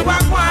make you a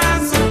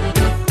once.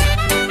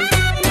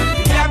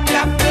 Yap,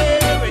 yap,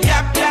 baby,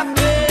 yap, yap,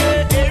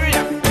 baby,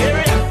 area,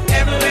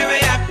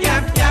 everywhere, yap,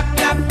 yap, yap,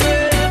 yap,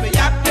 baby,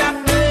 yap, yap,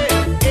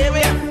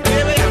 baby,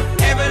 area,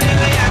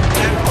 everywhere, yap,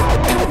 yap.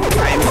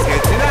 Time's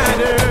getting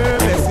harder,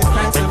 best is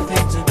find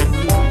something to do.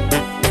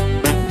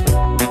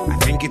 I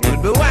think it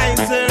would be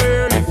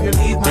wiser if you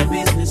leave my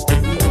business to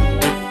me.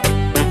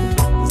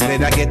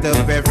 Instead I get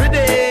up every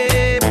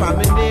day, for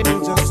my name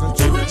is just a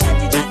true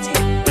chatty.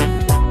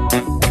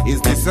 Is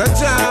this a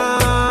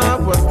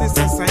job? Was this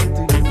a sign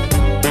to you?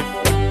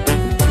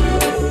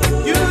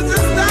 You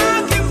just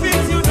talking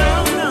things you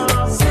don't know.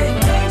 Say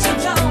things you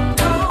don't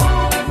know.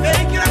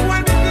 Make you like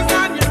one business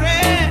on your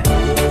head.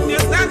 You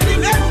start to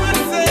let one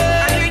say,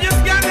 and you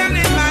just gotta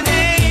live my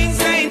name,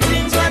 saying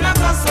things when I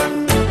hustle.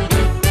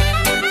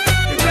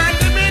 You try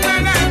to bring my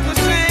life to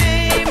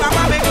shame,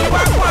 I'ma make you a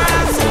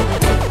once.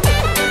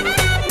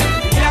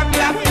 Yap,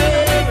 yap,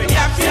 baby,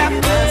 yap, yap,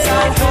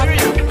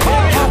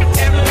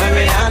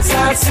 everywhere,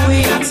 That's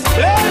sweet.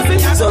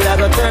 So I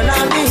go turn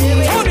on the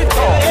heat.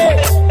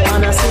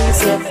 And I sing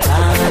say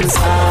dance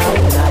all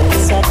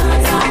nice,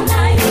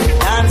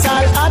 dance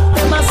all hot.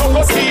 Them a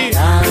sing say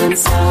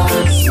dance all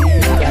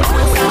sweet,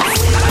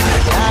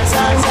 dance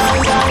all.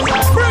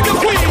 Bring the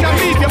queen and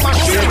leave your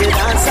machine. Say we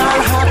dance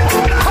all hot,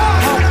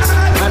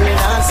 and we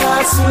dance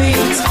all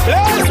sweet.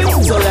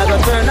 So I go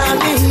turn on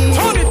the heat.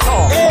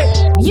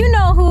 You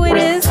know who it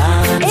is.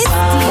 It's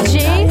DJ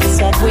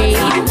Wade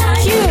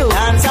Q.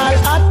 Dance all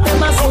hot.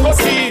 Them a sing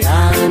say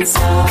dance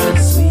all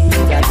sweet,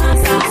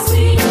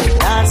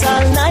 dance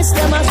all nice.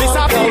 Them a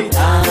sing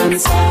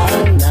dance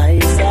all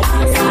nice.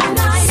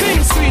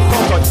 Sing sweet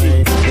Cocotti.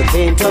 You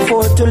can't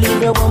afford to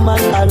leave your woman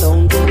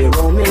alone to be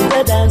roaming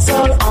the dance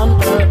all on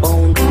her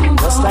own.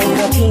 Just like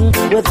a king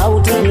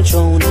without any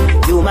throne,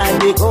 you might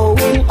be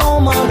going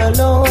home all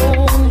alone.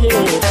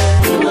 Yeah,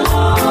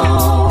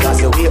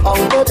 cause we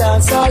out the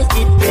dance all it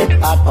get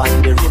hot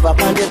on the river,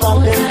 on the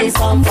mountain, the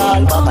sun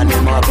fall back, and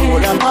them a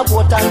roll up a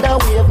boat and the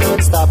wave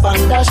don't stop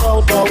and the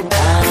shout out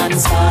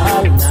dance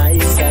all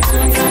nice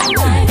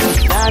again,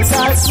 dance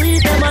all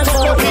sweet, them a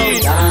shout out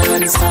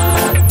dance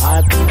all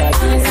hot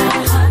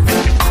again.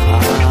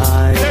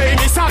 Hey,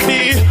 Miss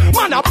Abby,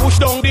 man a push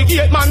down the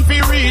gate, man fi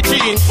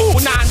reaching. Who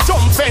nan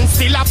jump fence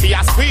still a fi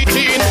a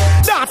screeching.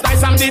 Dance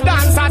nice and the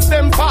dancers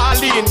them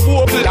falling.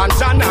 Wobble and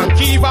Jan and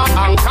Kiva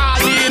and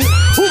Carlin.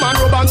 Woman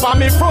rub and for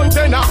me front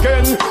end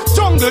again.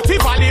 Jungle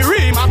Tivoli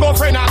Reem a go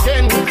friend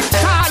again.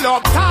 Tall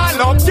up,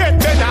 get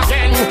then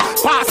again.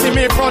 Passing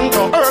me front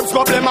of herbs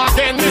go blame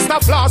again. Mr.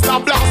 Blaster,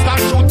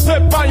 shoot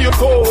step on your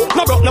toe.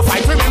 No broke no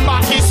fight,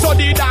 remember he saw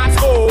the dance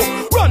go.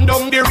 Run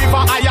down the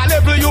river, higher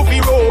level you fi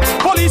roll.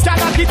 Police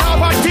cannot get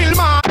up until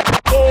man.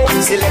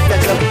 Select the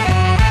job.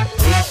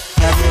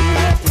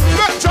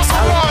 Let your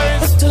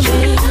boys.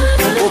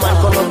 Woman,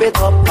 come up it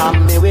up and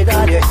me with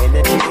all your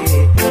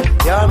energy.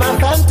 You're my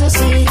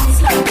fantasy.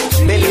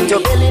 Belly to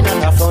belly,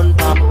 not a front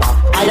pop.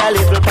 I a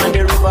little pan the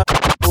river.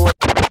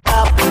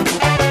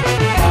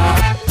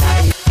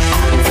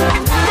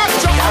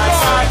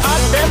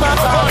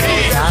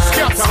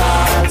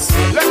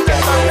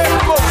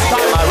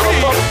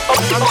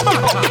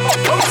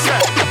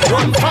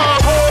 Run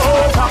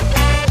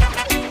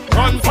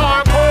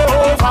far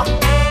over.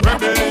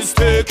 Rebel is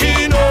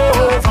taking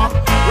over.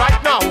 Right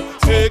now,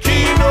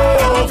 taking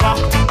over.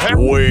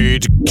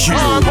 Wade Q.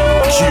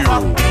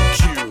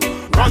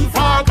 Run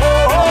far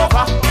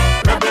over.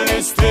 Rebel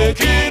is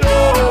taking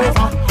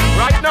over.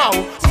 Right now,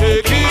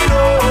 taking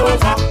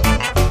over.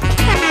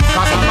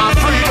 Cause I'm a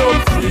freedom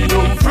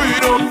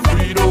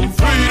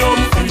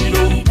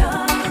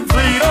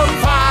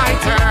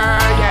fighter,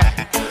 yeah.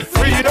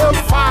 Freedom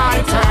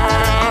fighter.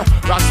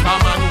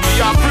 Rastaman, we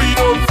are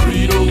freedom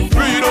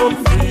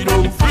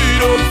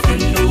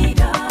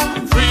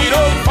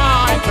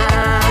fighter,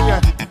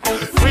 yeah.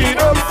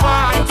 Freedom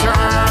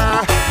fighter.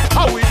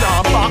 How we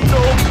not back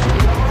down?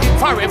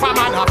 Forever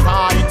man a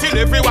fight till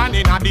everyone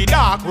in the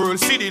dark world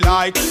see the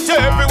light. Till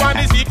everyone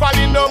is equal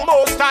in the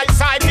most high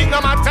sight. No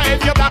matter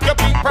if you're black, you're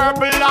pink,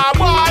 purple or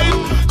white.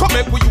 Come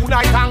and we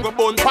unite and go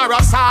burn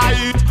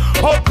parasite.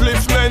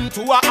 Upliftment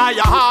to a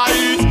higher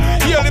height.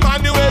 Hear the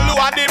man the well who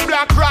are the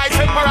black rice.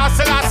 Emperor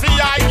Selassie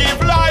I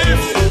give life.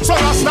 So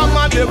Rasta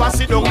man never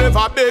sit down,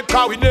 never beg,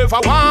 cause we never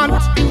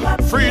want.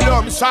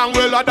 Freedom song,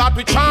 well that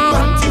we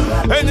chant.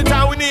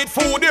 Anytime we need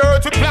food, the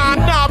earth we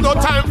plant. Now no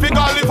time for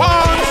golly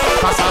pond.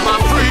 Cause I'm a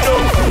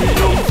freedom.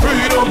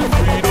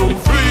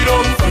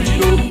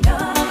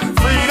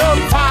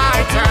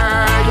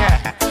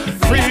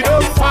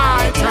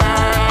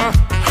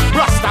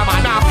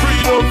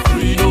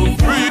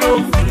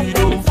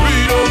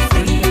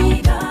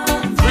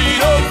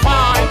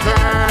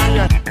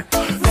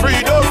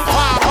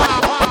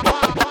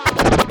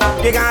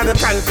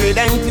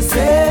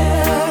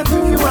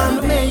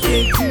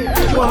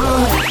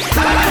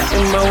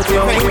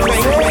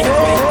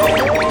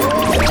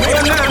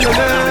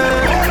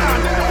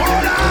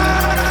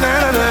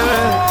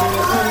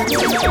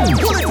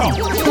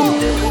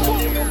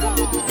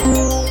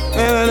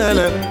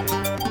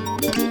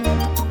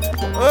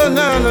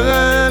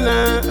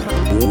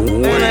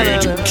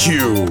 You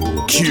got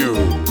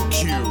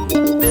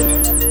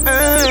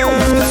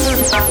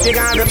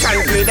the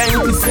confidence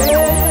to say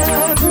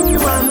you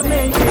wanna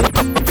make it.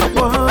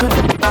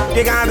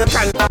 You got the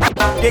confidence.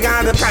 You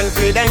got the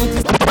confidence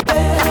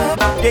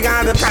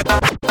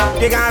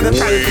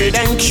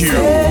to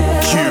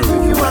say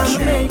you wanna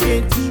make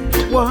it.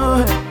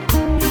 What?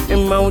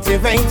 And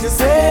motivate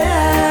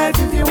yourself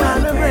if you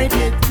wanna break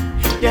it.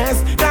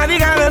 Yes, now you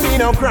gotta be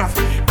no craft.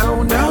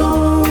 Oh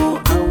no,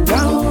 oh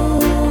no,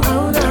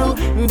 oh no.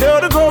 Though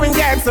the going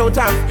gets so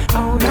tough.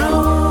 Oh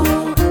no,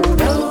 oh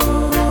no,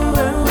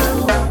 oh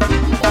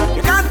no.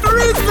 You got to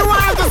reach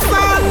towards the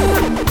sun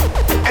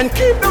and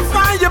keep the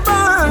fire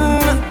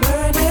burn.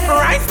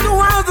 Rise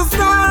towards the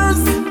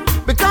stars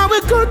because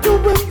we're good to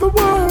win the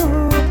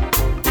world.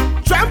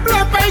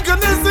 Trample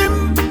paganism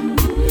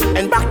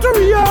and back to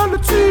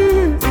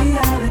reality.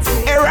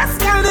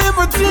 Rascal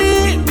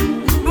liberty.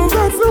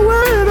 That's the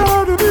way it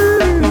ought to be.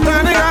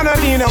 Then they gonna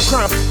be no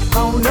crump.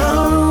 Oh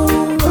no,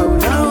 oh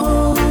no,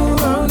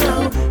 oh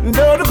no.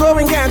 Though the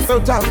going gets so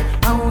tough.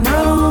 Oh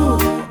no,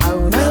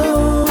 oh no,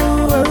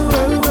 oh,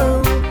 oh,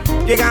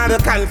 oh. You got the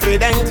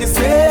confidence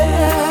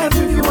yourself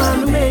if you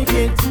wanna make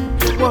it.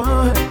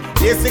 What?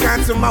 Yes, you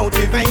got to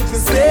motivate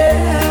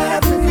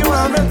yourself if you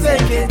wanna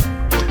take it.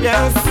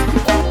 Yes,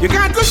 you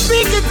got to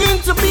speak it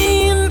into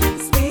being.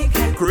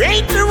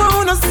 Create your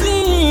own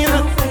scene.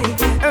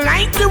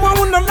 Light your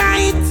own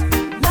light.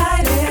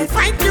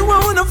 Fight your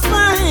own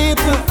fight.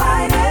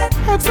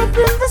 Heads up in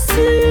the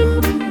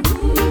scene.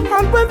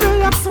 And when they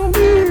have some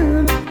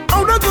mean,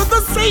 out of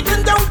the straight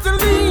and down to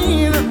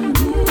lean.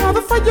 Now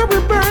the fire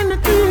will burn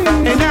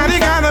again. And now they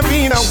gotta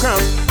be no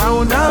come.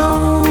 Oh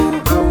no,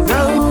 oh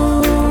no,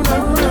 no,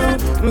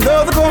 no.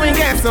 Though the going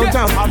gets so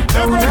tough. I've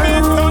never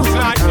been so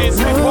like this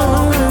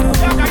before.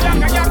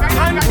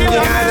 You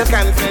got the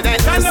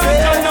confidence to say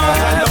you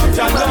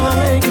wanna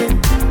make it.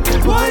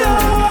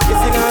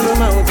 Yes, you got the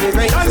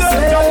motivate to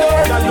say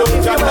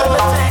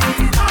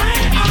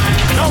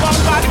now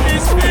I've got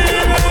this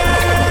feeling,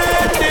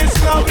 this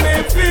lovely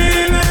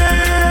feeling.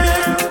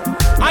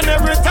 And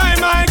every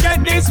time I get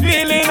this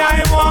feeling,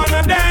 I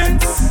wanna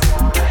dance.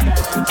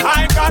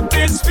 I got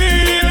this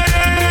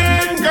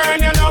feeling, girl,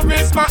 your love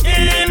is my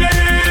healing.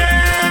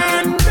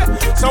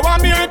 So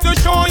I'm here to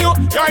show you,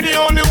 you're the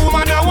only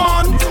woman I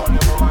want.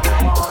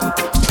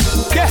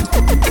 Yeah,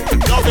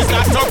 love is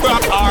not to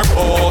grab our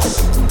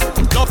boss.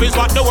 Love is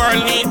what the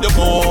world needs the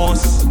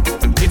most.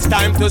 It's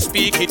time to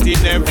speak it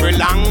in every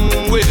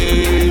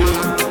language.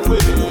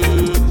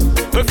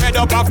 We're fed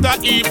up of the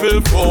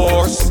evil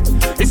force.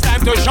 It's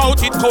time to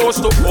shout it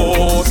coast to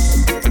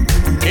coast.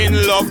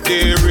 In love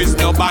there is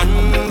no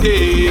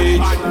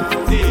bandage.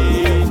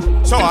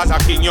 So as a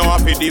king you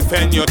have to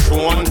defend your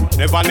throne.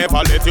 Never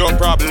let your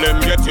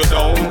problem get you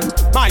down.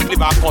 Might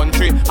live a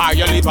country or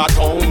you live a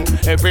town.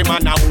 Every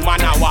man and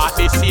woman a walk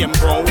the same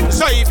ground.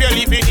 So if you're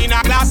living in a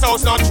glass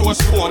house not through a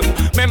stone,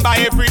 remember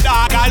every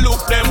dog a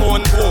look them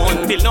on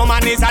bone. Till no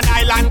man is an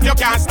island you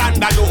can't stand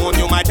alone.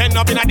 You might end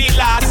up in a the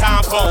last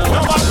and found.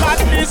 No one got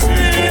this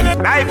feeling.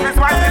 Life is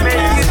what you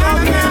make it.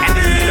 And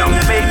if you don't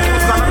make it,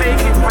 who's gonna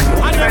make it?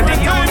 And every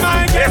time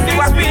I get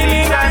this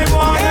feeling I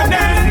wanna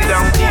dance. If you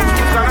don't teach,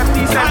 who's gonna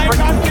teach them? I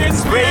got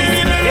this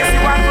feeling. Yes,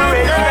 you want to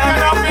raise them.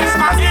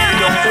 As if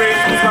you don't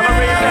raise, who's gonna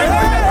raise them?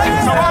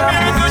 So I'm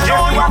here to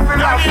show you what we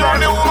love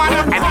them.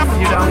 And if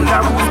you don't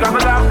love, who's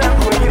gonna love them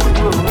for you?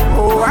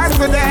 Oh, as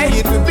the day,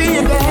 it will be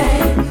a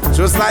day.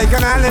 Just like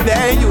an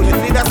holiday,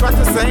 unity, that's what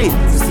you say.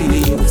 You see the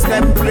youths,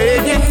 them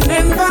playing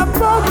in the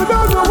pub, we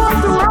don't know what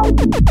to write.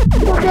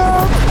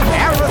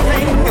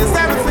 Everything is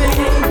everything.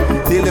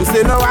 Till them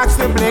say no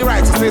action, play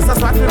righteousness,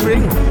 that's what we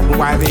bring.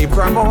 Why they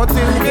promoting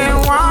their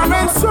warm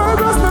and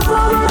service, the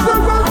product of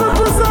love to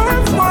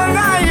preserve more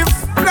life.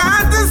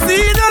 Plant the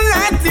seed and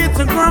let it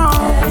grow.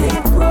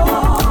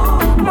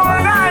 More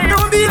life.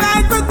 Don't be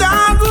like the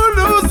dog who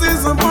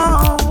loses a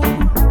bone.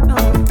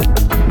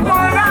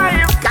 More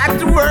life. Got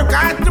to work,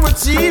 got to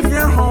achieve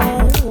your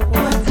home.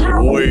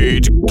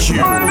 Wait,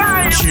 Q.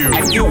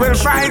 And you will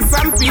find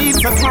some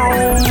peace at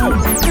home.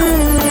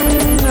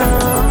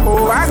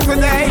 Oh, as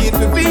today, it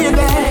will be a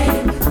day.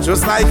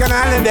 Just like an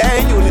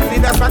holiday, unity,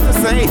 that's what to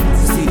say.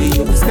 You see the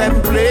youths,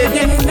 them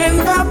playing in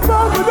the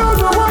pub, we don't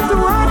know what to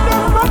run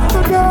them up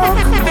to go.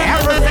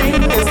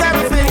 Everything is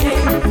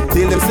everything.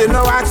 Till them say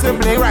no action,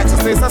 play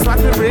righteousness, that's what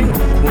we bring.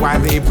 Why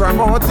they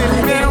promoting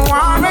their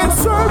warm and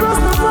service,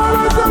 the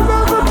product of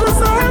love to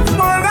preserve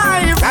more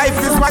life. Life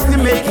is what you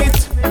make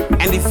it.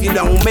 And if you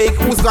don't make,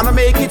 who's gonna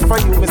make it for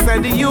you?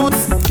 Mr. The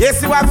youths,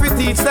 yes, you have to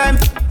teach them.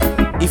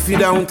 If you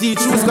don't teach,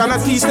 who's gonna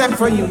teach them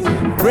for you?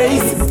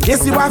 Raise,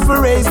 yes, you have to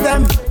raise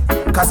them.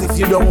 Cause if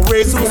you don't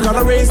raise, who's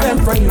gonna raise them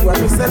for you? And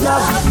Mr.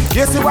 Love,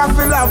 yes, you have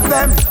to love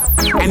them.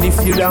 And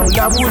if you don't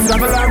love, who's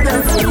gonna love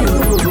them for you?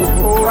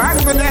 Oh,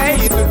 as the day,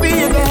 it will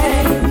be a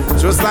day.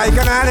 Just like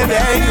an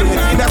holiday,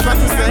 unity, that's what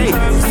you say.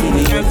 You see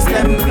the youths,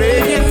 them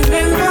playing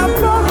in the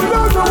block, we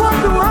don't know what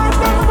to run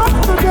them up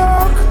the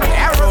dog.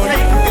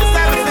 Everything is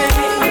everything.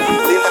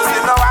 Till them say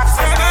no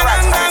access to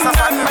righteousness, that's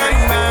what you bring.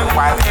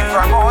 While they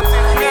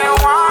promoting their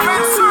warm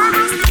and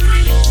service.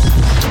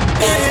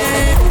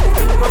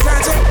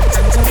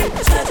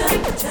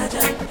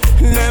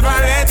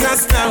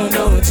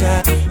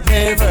 Jah,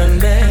 never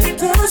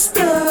let us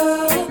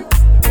down.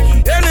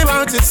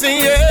 Anyone to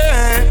sing,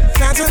 yeah.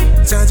 Jah, Jah,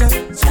 Jah, Jah,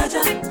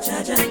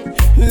 Jah, Jah.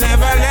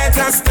 Never let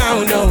us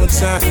down, no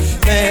Jah,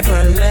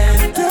 never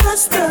let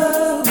us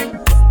down. From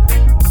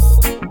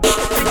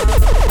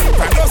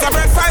those that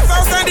bred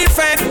 5,000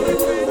 defend,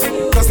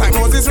 just like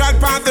Moses ran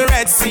past the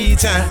Red Sea,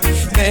 Jah,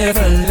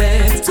 never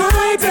let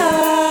I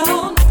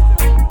down.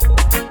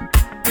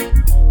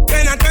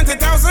 10 and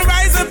 20,000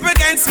 rise up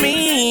against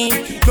me,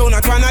 though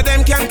not one of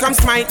them can come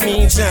smite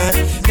me, Jah,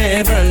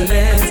 never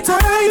let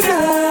I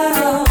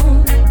down.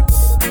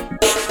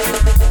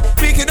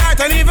 Wicked heart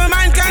and evil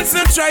mind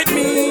concentrate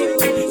me,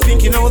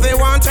 thinking how they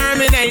want to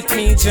terminate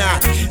me, Jah,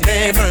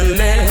 never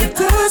let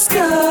us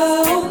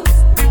go.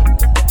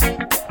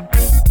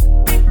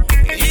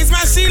 He's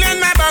my shield and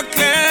my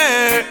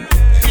buckler,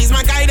 he's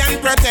my guide and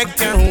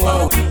protector,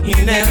 whoa, he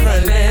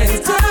never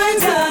let I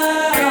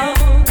down.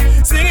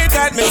 Sing it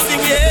at me, sing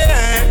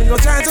it, go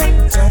Jah,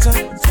 Jah, Jah, Jah,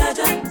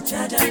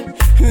 Jah, Jah.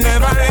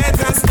 Never let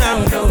us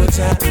down, no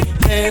Jah,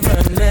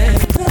 never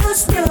let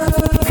us down.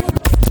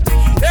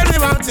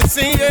 Everyone to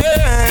sing it,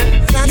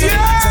 Jah, Jah, Jah,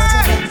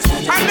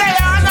 Jah, and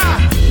Diana.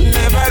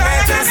 Never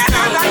let us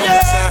down, no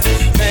Jah,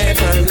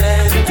 never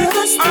let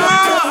us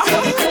down.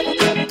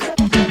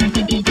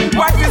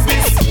 What is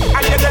this? I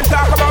hear them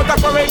talk about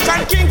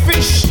Operation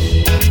Kingfish.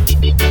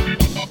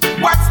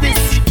 What's this?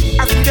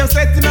 I see them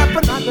setting up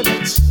another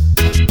bitch.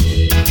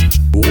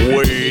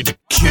 Wade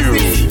Q.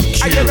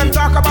 I hear them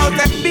talk about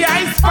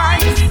FBI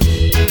spies.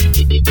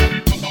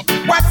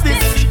 What's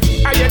this?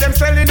 I hear them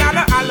selling all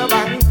the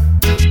alibi.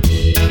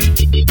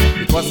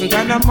 It wasn't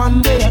on a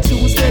Monday, or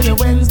Tuesday, or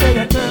Wednesday,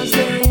 or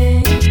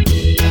Thursday.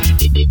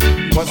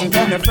 It wasn't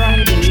on a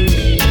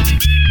Friday.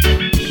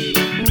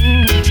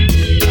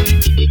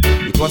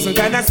 It wasn't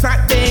on a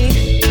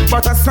Saturday,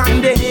 but a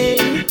Sunday.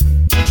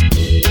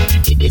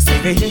 They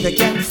say they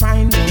can't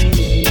find me.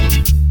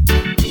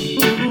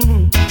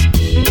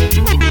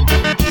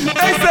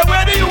 They say,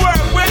 where do you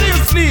work? Where do you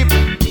sleep?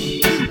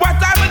 What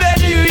time of day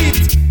do you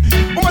eat?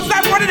 What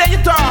time of day you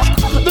talk?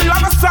 Do you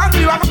have a son? Do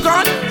you have a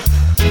gun?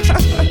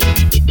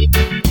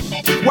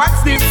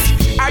 What's this?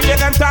 I hear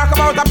them talk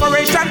about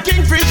Operation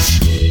Kingfish.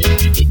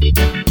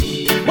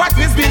 What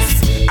is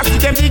this? I see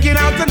them digging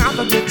out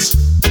another bitch.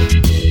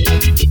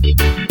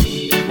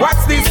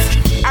 What's this?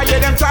 I hear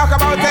them talk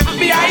about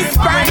FBI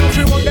spy.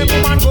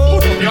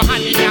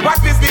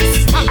 What is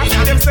this? I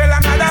see them sell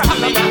another.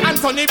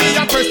 Anthony be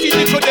a first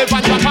thing to the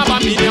van drop a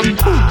million.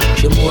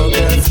 The more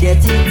girls get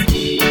it,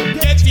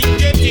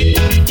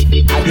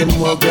 and the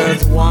more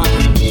girls want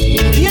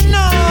it. You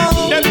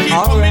know, them keep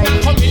coming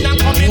and coming and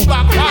coming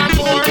back for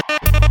more.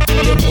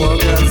 The more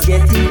girls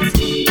get it,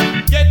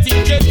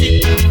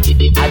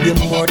 and the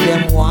more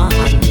them want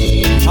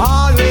it.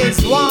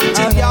 always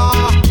wanting ya.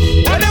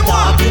 What them want?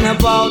 Talking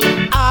about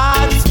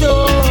hard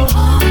stuff.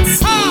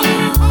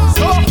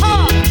 So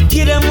hard.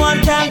 Give them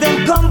one time,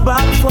 then come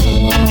back for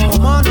more.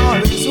 Man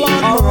always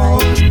want more.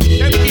 Alright.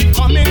 Them keep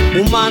coming.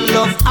 Woman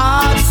love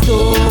hard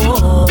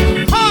stuff.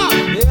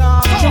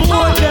 Yeah. The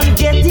more them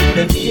get it,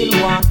 them still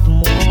want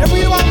more. If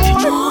we want more.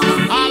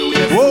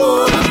 Always.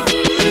 Whoa.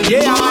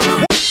 Yeah.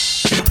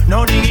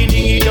 No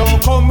dingy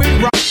don't come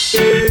with rock.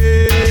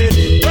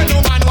 When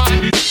no man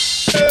want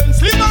this,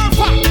 slim and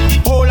fat.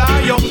 Whole a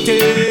young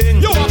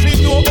thing. You have to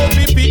know how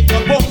we beat the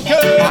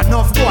bunker.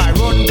 Enough boy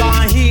run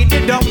down, heat the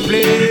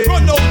dumpling.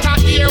 Run out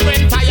of here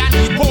when tired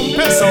need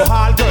pumping. So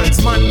all girls,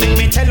 man, make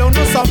me tell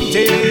you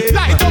something.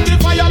 Light up the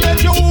fire,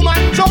 let your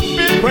woman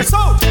jumping. Press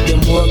out. The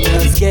more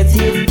girls get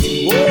it,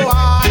 Oh, I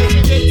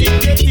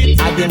Get it.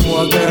 and the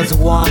more girls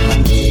want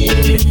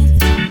it.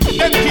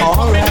 Them keep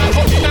coming and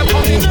coming and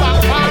coming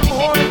back for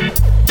more.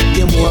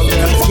 The more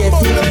girls get it,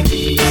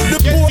 The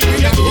boat in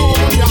the room,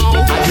 y'all.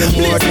 and the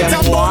more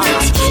them want it.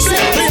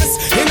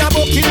 In a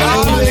booking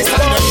hall,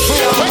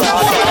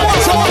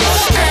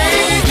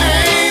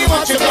 hey,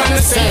 what you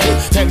gonna say?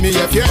 Tell me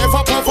if you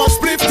ever puff or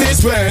split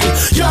this way.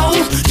 Yo,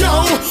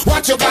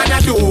 what you gonna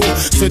do?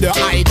 See the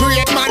high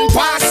grade man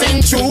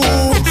passing through.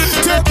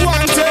 Take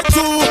one, take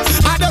two.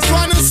 I just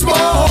wanna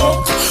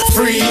smoke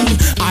free.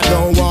 I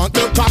don't want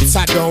the cops,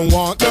 I don't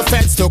want the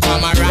feds to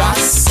come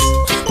harass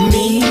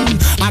me.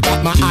 I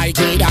got my high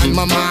grade on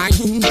my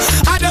mind.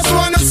 I just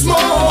wanna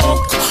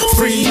smoke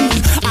free.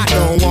 I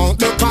don't want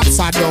the cops,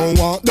 I don't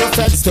want the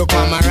feds to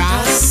come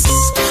harass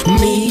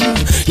me.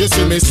 You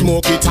see me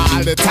smoke it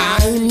all the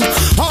time.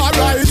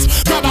 Alright,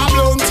 grab a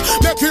blunt,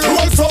 make it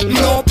roll something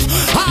up.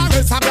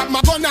 Always I grab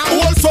my gun and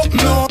hold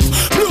something up.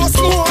 Blow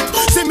smoke,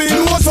 see me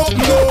know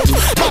something up.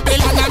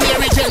 Babylon and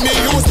Mary Jane, me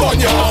use gun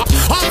ya.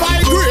 I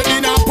buy grade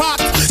in a pot,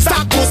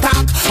 stack to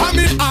stack. I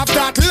me have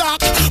that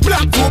lock,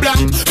 black to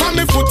black. From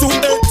me foot to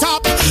the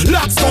top,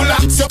 locks to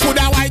locks. You put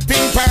a white,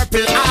 pink,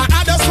 purple.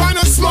 I just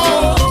wanna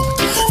smoke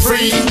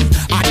free.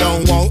 I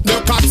don't want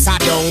the cops, I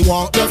don't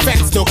want the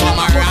feds to come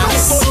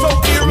harass me.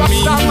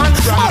 I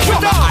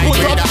got my high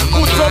grade on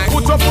my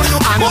mind.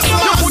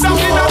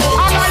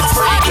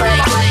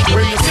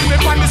 When you see me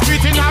on the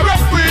street in a red,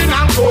 green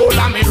and gold,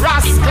 I'm in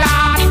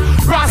rascal.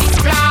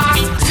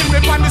 See me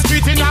on the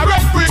street in a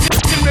red, green.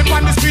 See me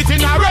on the street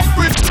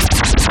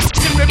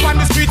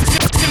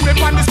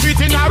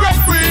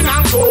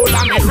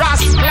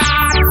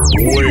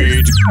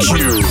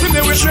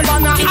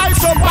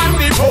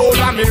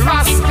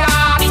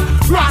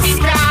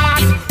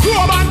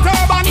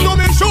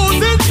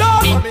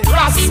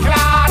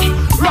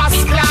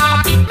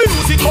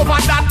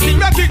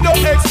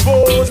don't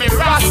expose me,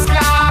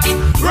 rascal,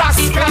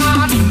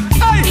 rascal.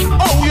 Hey,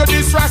 oh, you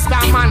this Rasta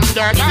man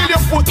dirt. Till you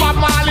put my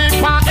Marley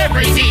on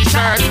every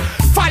t-shirt.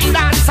 Fight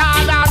dance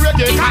all a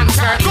reggae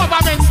concert.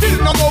 Government still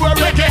no know where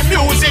reggae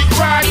music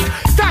works.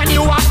 Time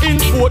you are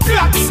input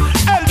blocks.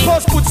 Help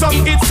us put some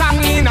hit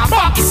song in a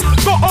box.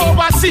 Go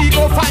overseas,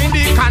 go find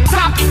the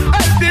contact.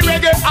 Help the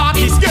reggae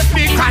artists get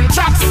the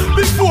contracts.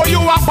 Before you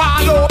are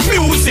follow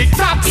music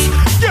tax.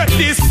 Get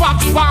these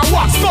facts by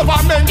what's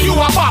government you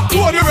are back.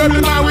 What the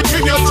rebel man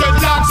within your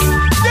dreadlocks.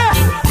 Yeah,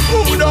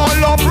 who don't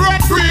love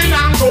red, green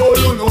and gold?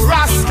 You know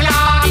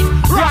rascal,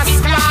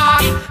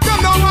 rascal. Them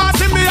don't want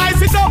to see me, I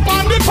sit up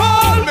on the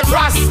pole.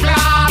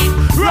 Rascal,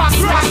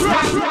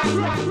 rascal.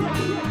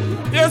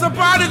 There's a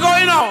party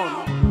going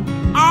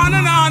on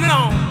and on and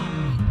on.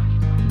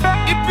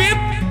 Hip hip,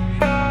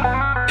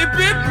 hip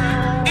hip,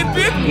 hip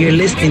hip. You're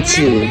listening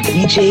to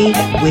DJ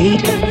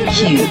Wade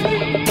Q.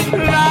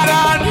 La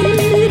da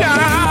dee da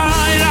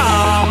da.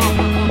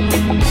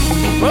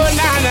 Oh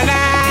na na na.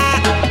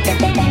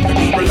 The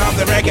people love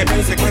the reggae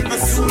music with the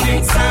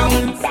soothing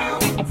sound.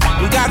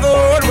 We got the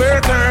whole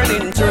world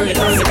turning, turning,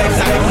 turning.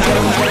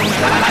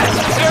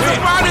 There's a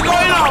party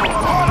going on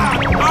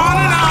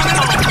and on and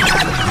on.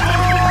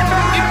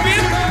 Hip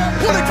hip,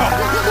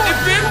 hip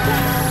hip,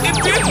 hip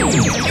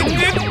hip,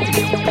 hip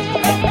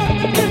hip.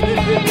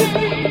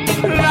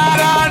 La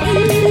da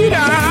dee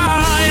da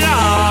da.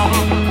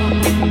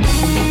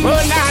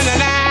 Oh na na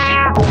na.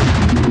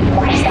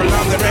 People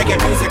love the reggae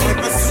music with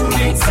the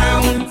soothing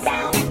sound.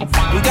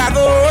 We got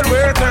the whole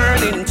world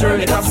turning,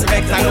 turn it up,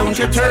 selector, don't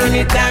you turn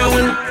it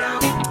down.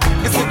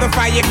 Just let the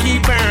fire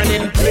keep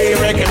burning, play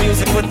reggae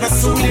music with the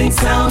soothing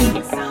sound.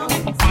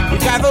 We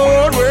got the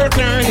whole world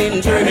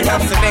turning, turn it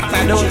up,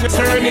 selector, don't you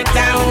turn it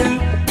down.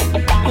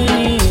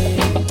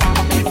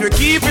 If you're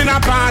keeping a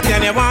party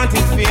and you want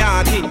it for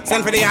yardy,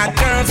 send for the hot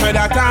girls with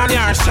a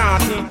Tanya or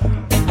Shorty.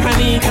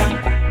 Anita,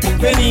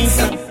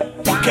 Venisa,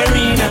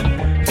 Karina,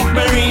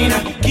 Marina,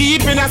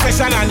 keeping a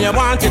session and you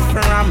want it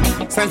from.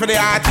 Send for the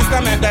artists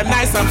that make them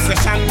nice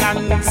obsession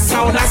and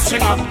sound a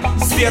string up,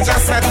 stage a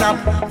set up,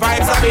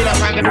 vibes a build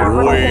up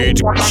and Wait,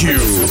 Q,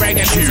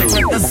 reggae music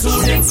with the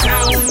soothing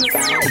sound.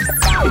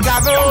 We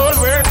got the whole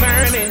world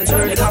turning,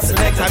 turn it up,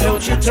 selector,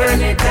 don't you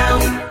turn it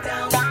down.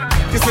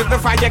 Just let the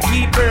fire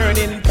keep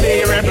burning,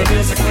 play rebel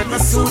music with the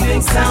soothing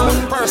sound.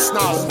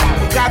 Personal,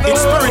 We got the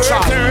it's whole world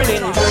spiritual.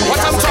 turning, What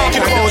I'm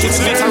talking about, it's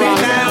literal,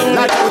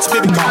 like how it's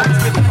biblical.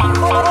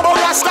 Oh,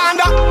 I stand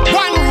up,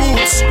 one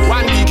roots,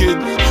 one wicked.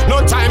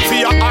 No time for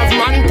your have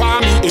man for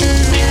me.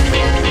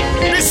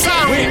 This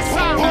song,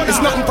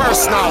 it's nothing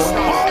personal,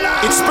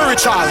 it's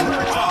spiritual.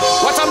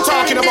 What I'm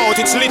talking about,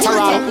 it's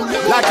literal,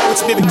 like how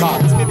it's biblical.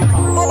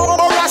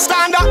 Oh, I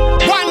stand up,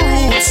 one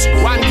roots,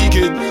 one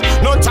wicked.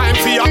 No time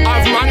for your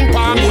have man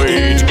for me.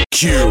 Wait,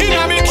 Q,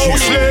 inna me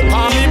house, lay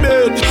for me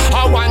bed.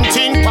 I want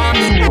thing for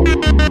me.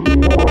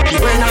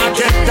 When I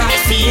get that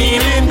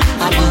feeling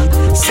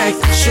about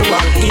sexual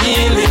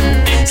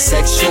healing,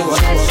 sexual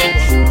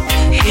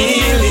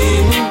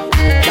healing,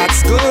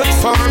 That's good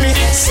for me.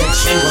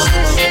 sexual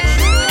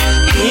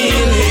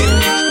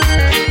healing.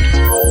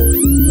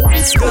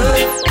 It's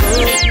good,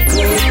 good,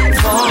 good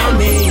for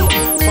me,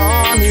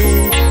 for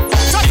me.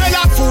 So tell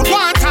your food,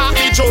 want talk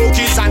the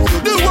jokes and do.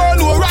 The world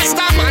who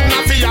Rasta man,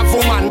 not for your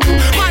woman do.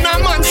 Man a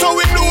man, so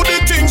we do the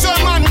things a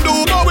man do,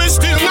 but we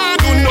still not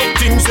do no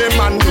things a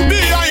man do.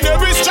 Behind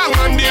every strong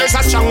man, there's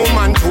a strong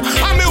woman too.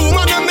 I'm a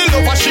woman and me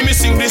love her, she me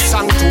sing this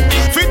song too.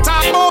 Fit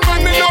talk about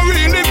and me no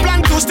really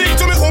plan to stick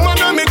to me woman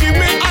and me give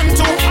me hand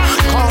to.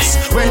 Cause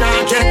when I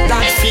get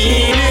that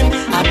feeling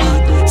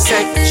about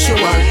sexual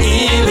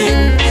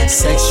healing,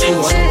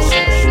 sexual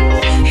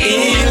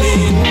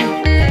healing,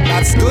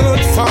 That's good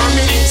for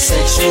me.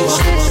 sexual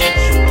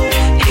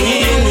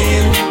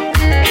healing.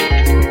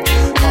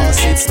 Cause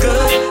it's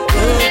good,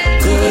 good,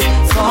 good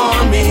for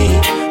me,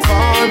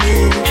 for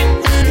me.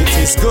 It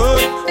is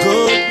good,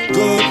 good,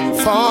 good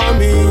for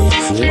me.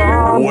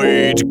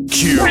 Wait,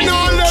 Q.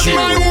 Now let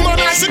my woman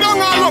I sit down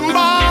and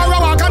rumbar.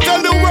 I can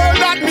tell the world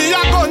that me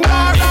a gun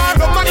bar.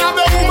 No man have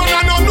the woman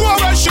I don't know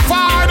where she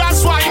far.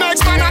 That's why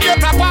next man I get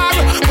a bar.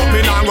 But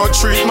me nah go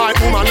treat my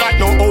woman like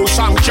no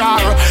ocean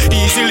car.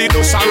 Easily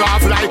does her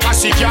off like a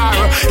cigar.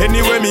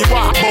 Anyway me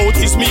walk out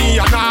is me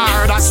and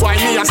her. That's why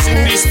me a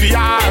sing this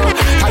PR.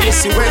 And you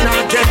see when I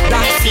get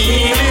that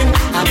feeling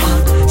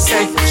about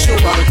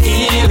sexual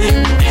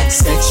healing,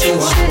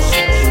 sexual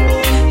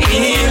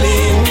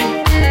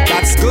healing.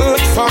 That's good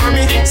for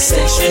me.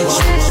 Sexual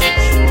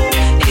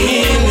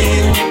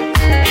healing.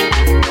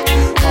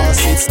 Cause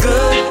it's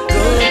good,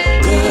 good,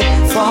 good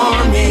for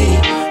me,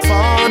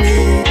 For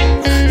me.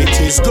 It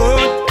is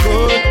good,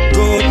 good,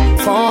 good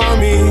for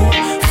me.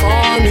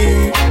 For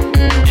me.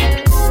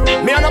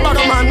 Me a no bag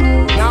of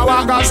man. Now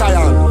walk out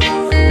Zion.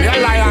 Me a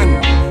lion.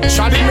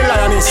 Shading me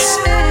lioness.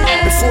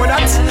 Before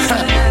that,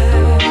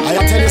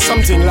 I tell you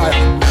something,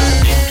 lion.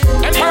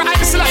 Emperor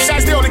Haile Selassie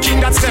is the only king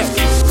that's there.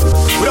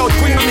 Without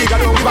Queen Omega,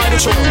 don't buy the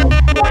show.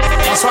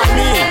 That's why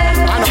me,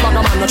 I'm a bag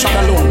of man, not try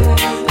alone.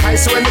 I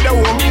swear me the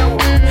home.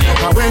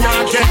 and when I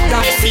get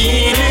that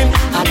feeling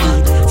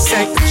about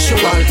sexual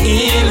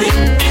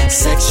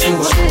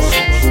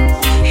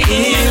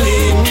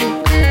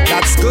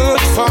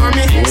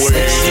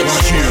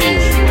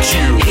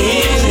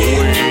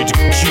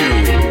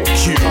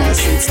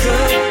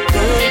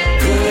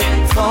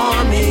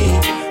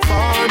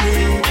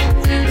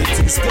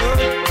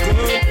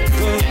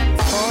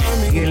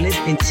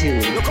into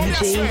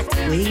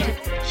DJ Wade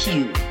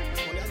Q.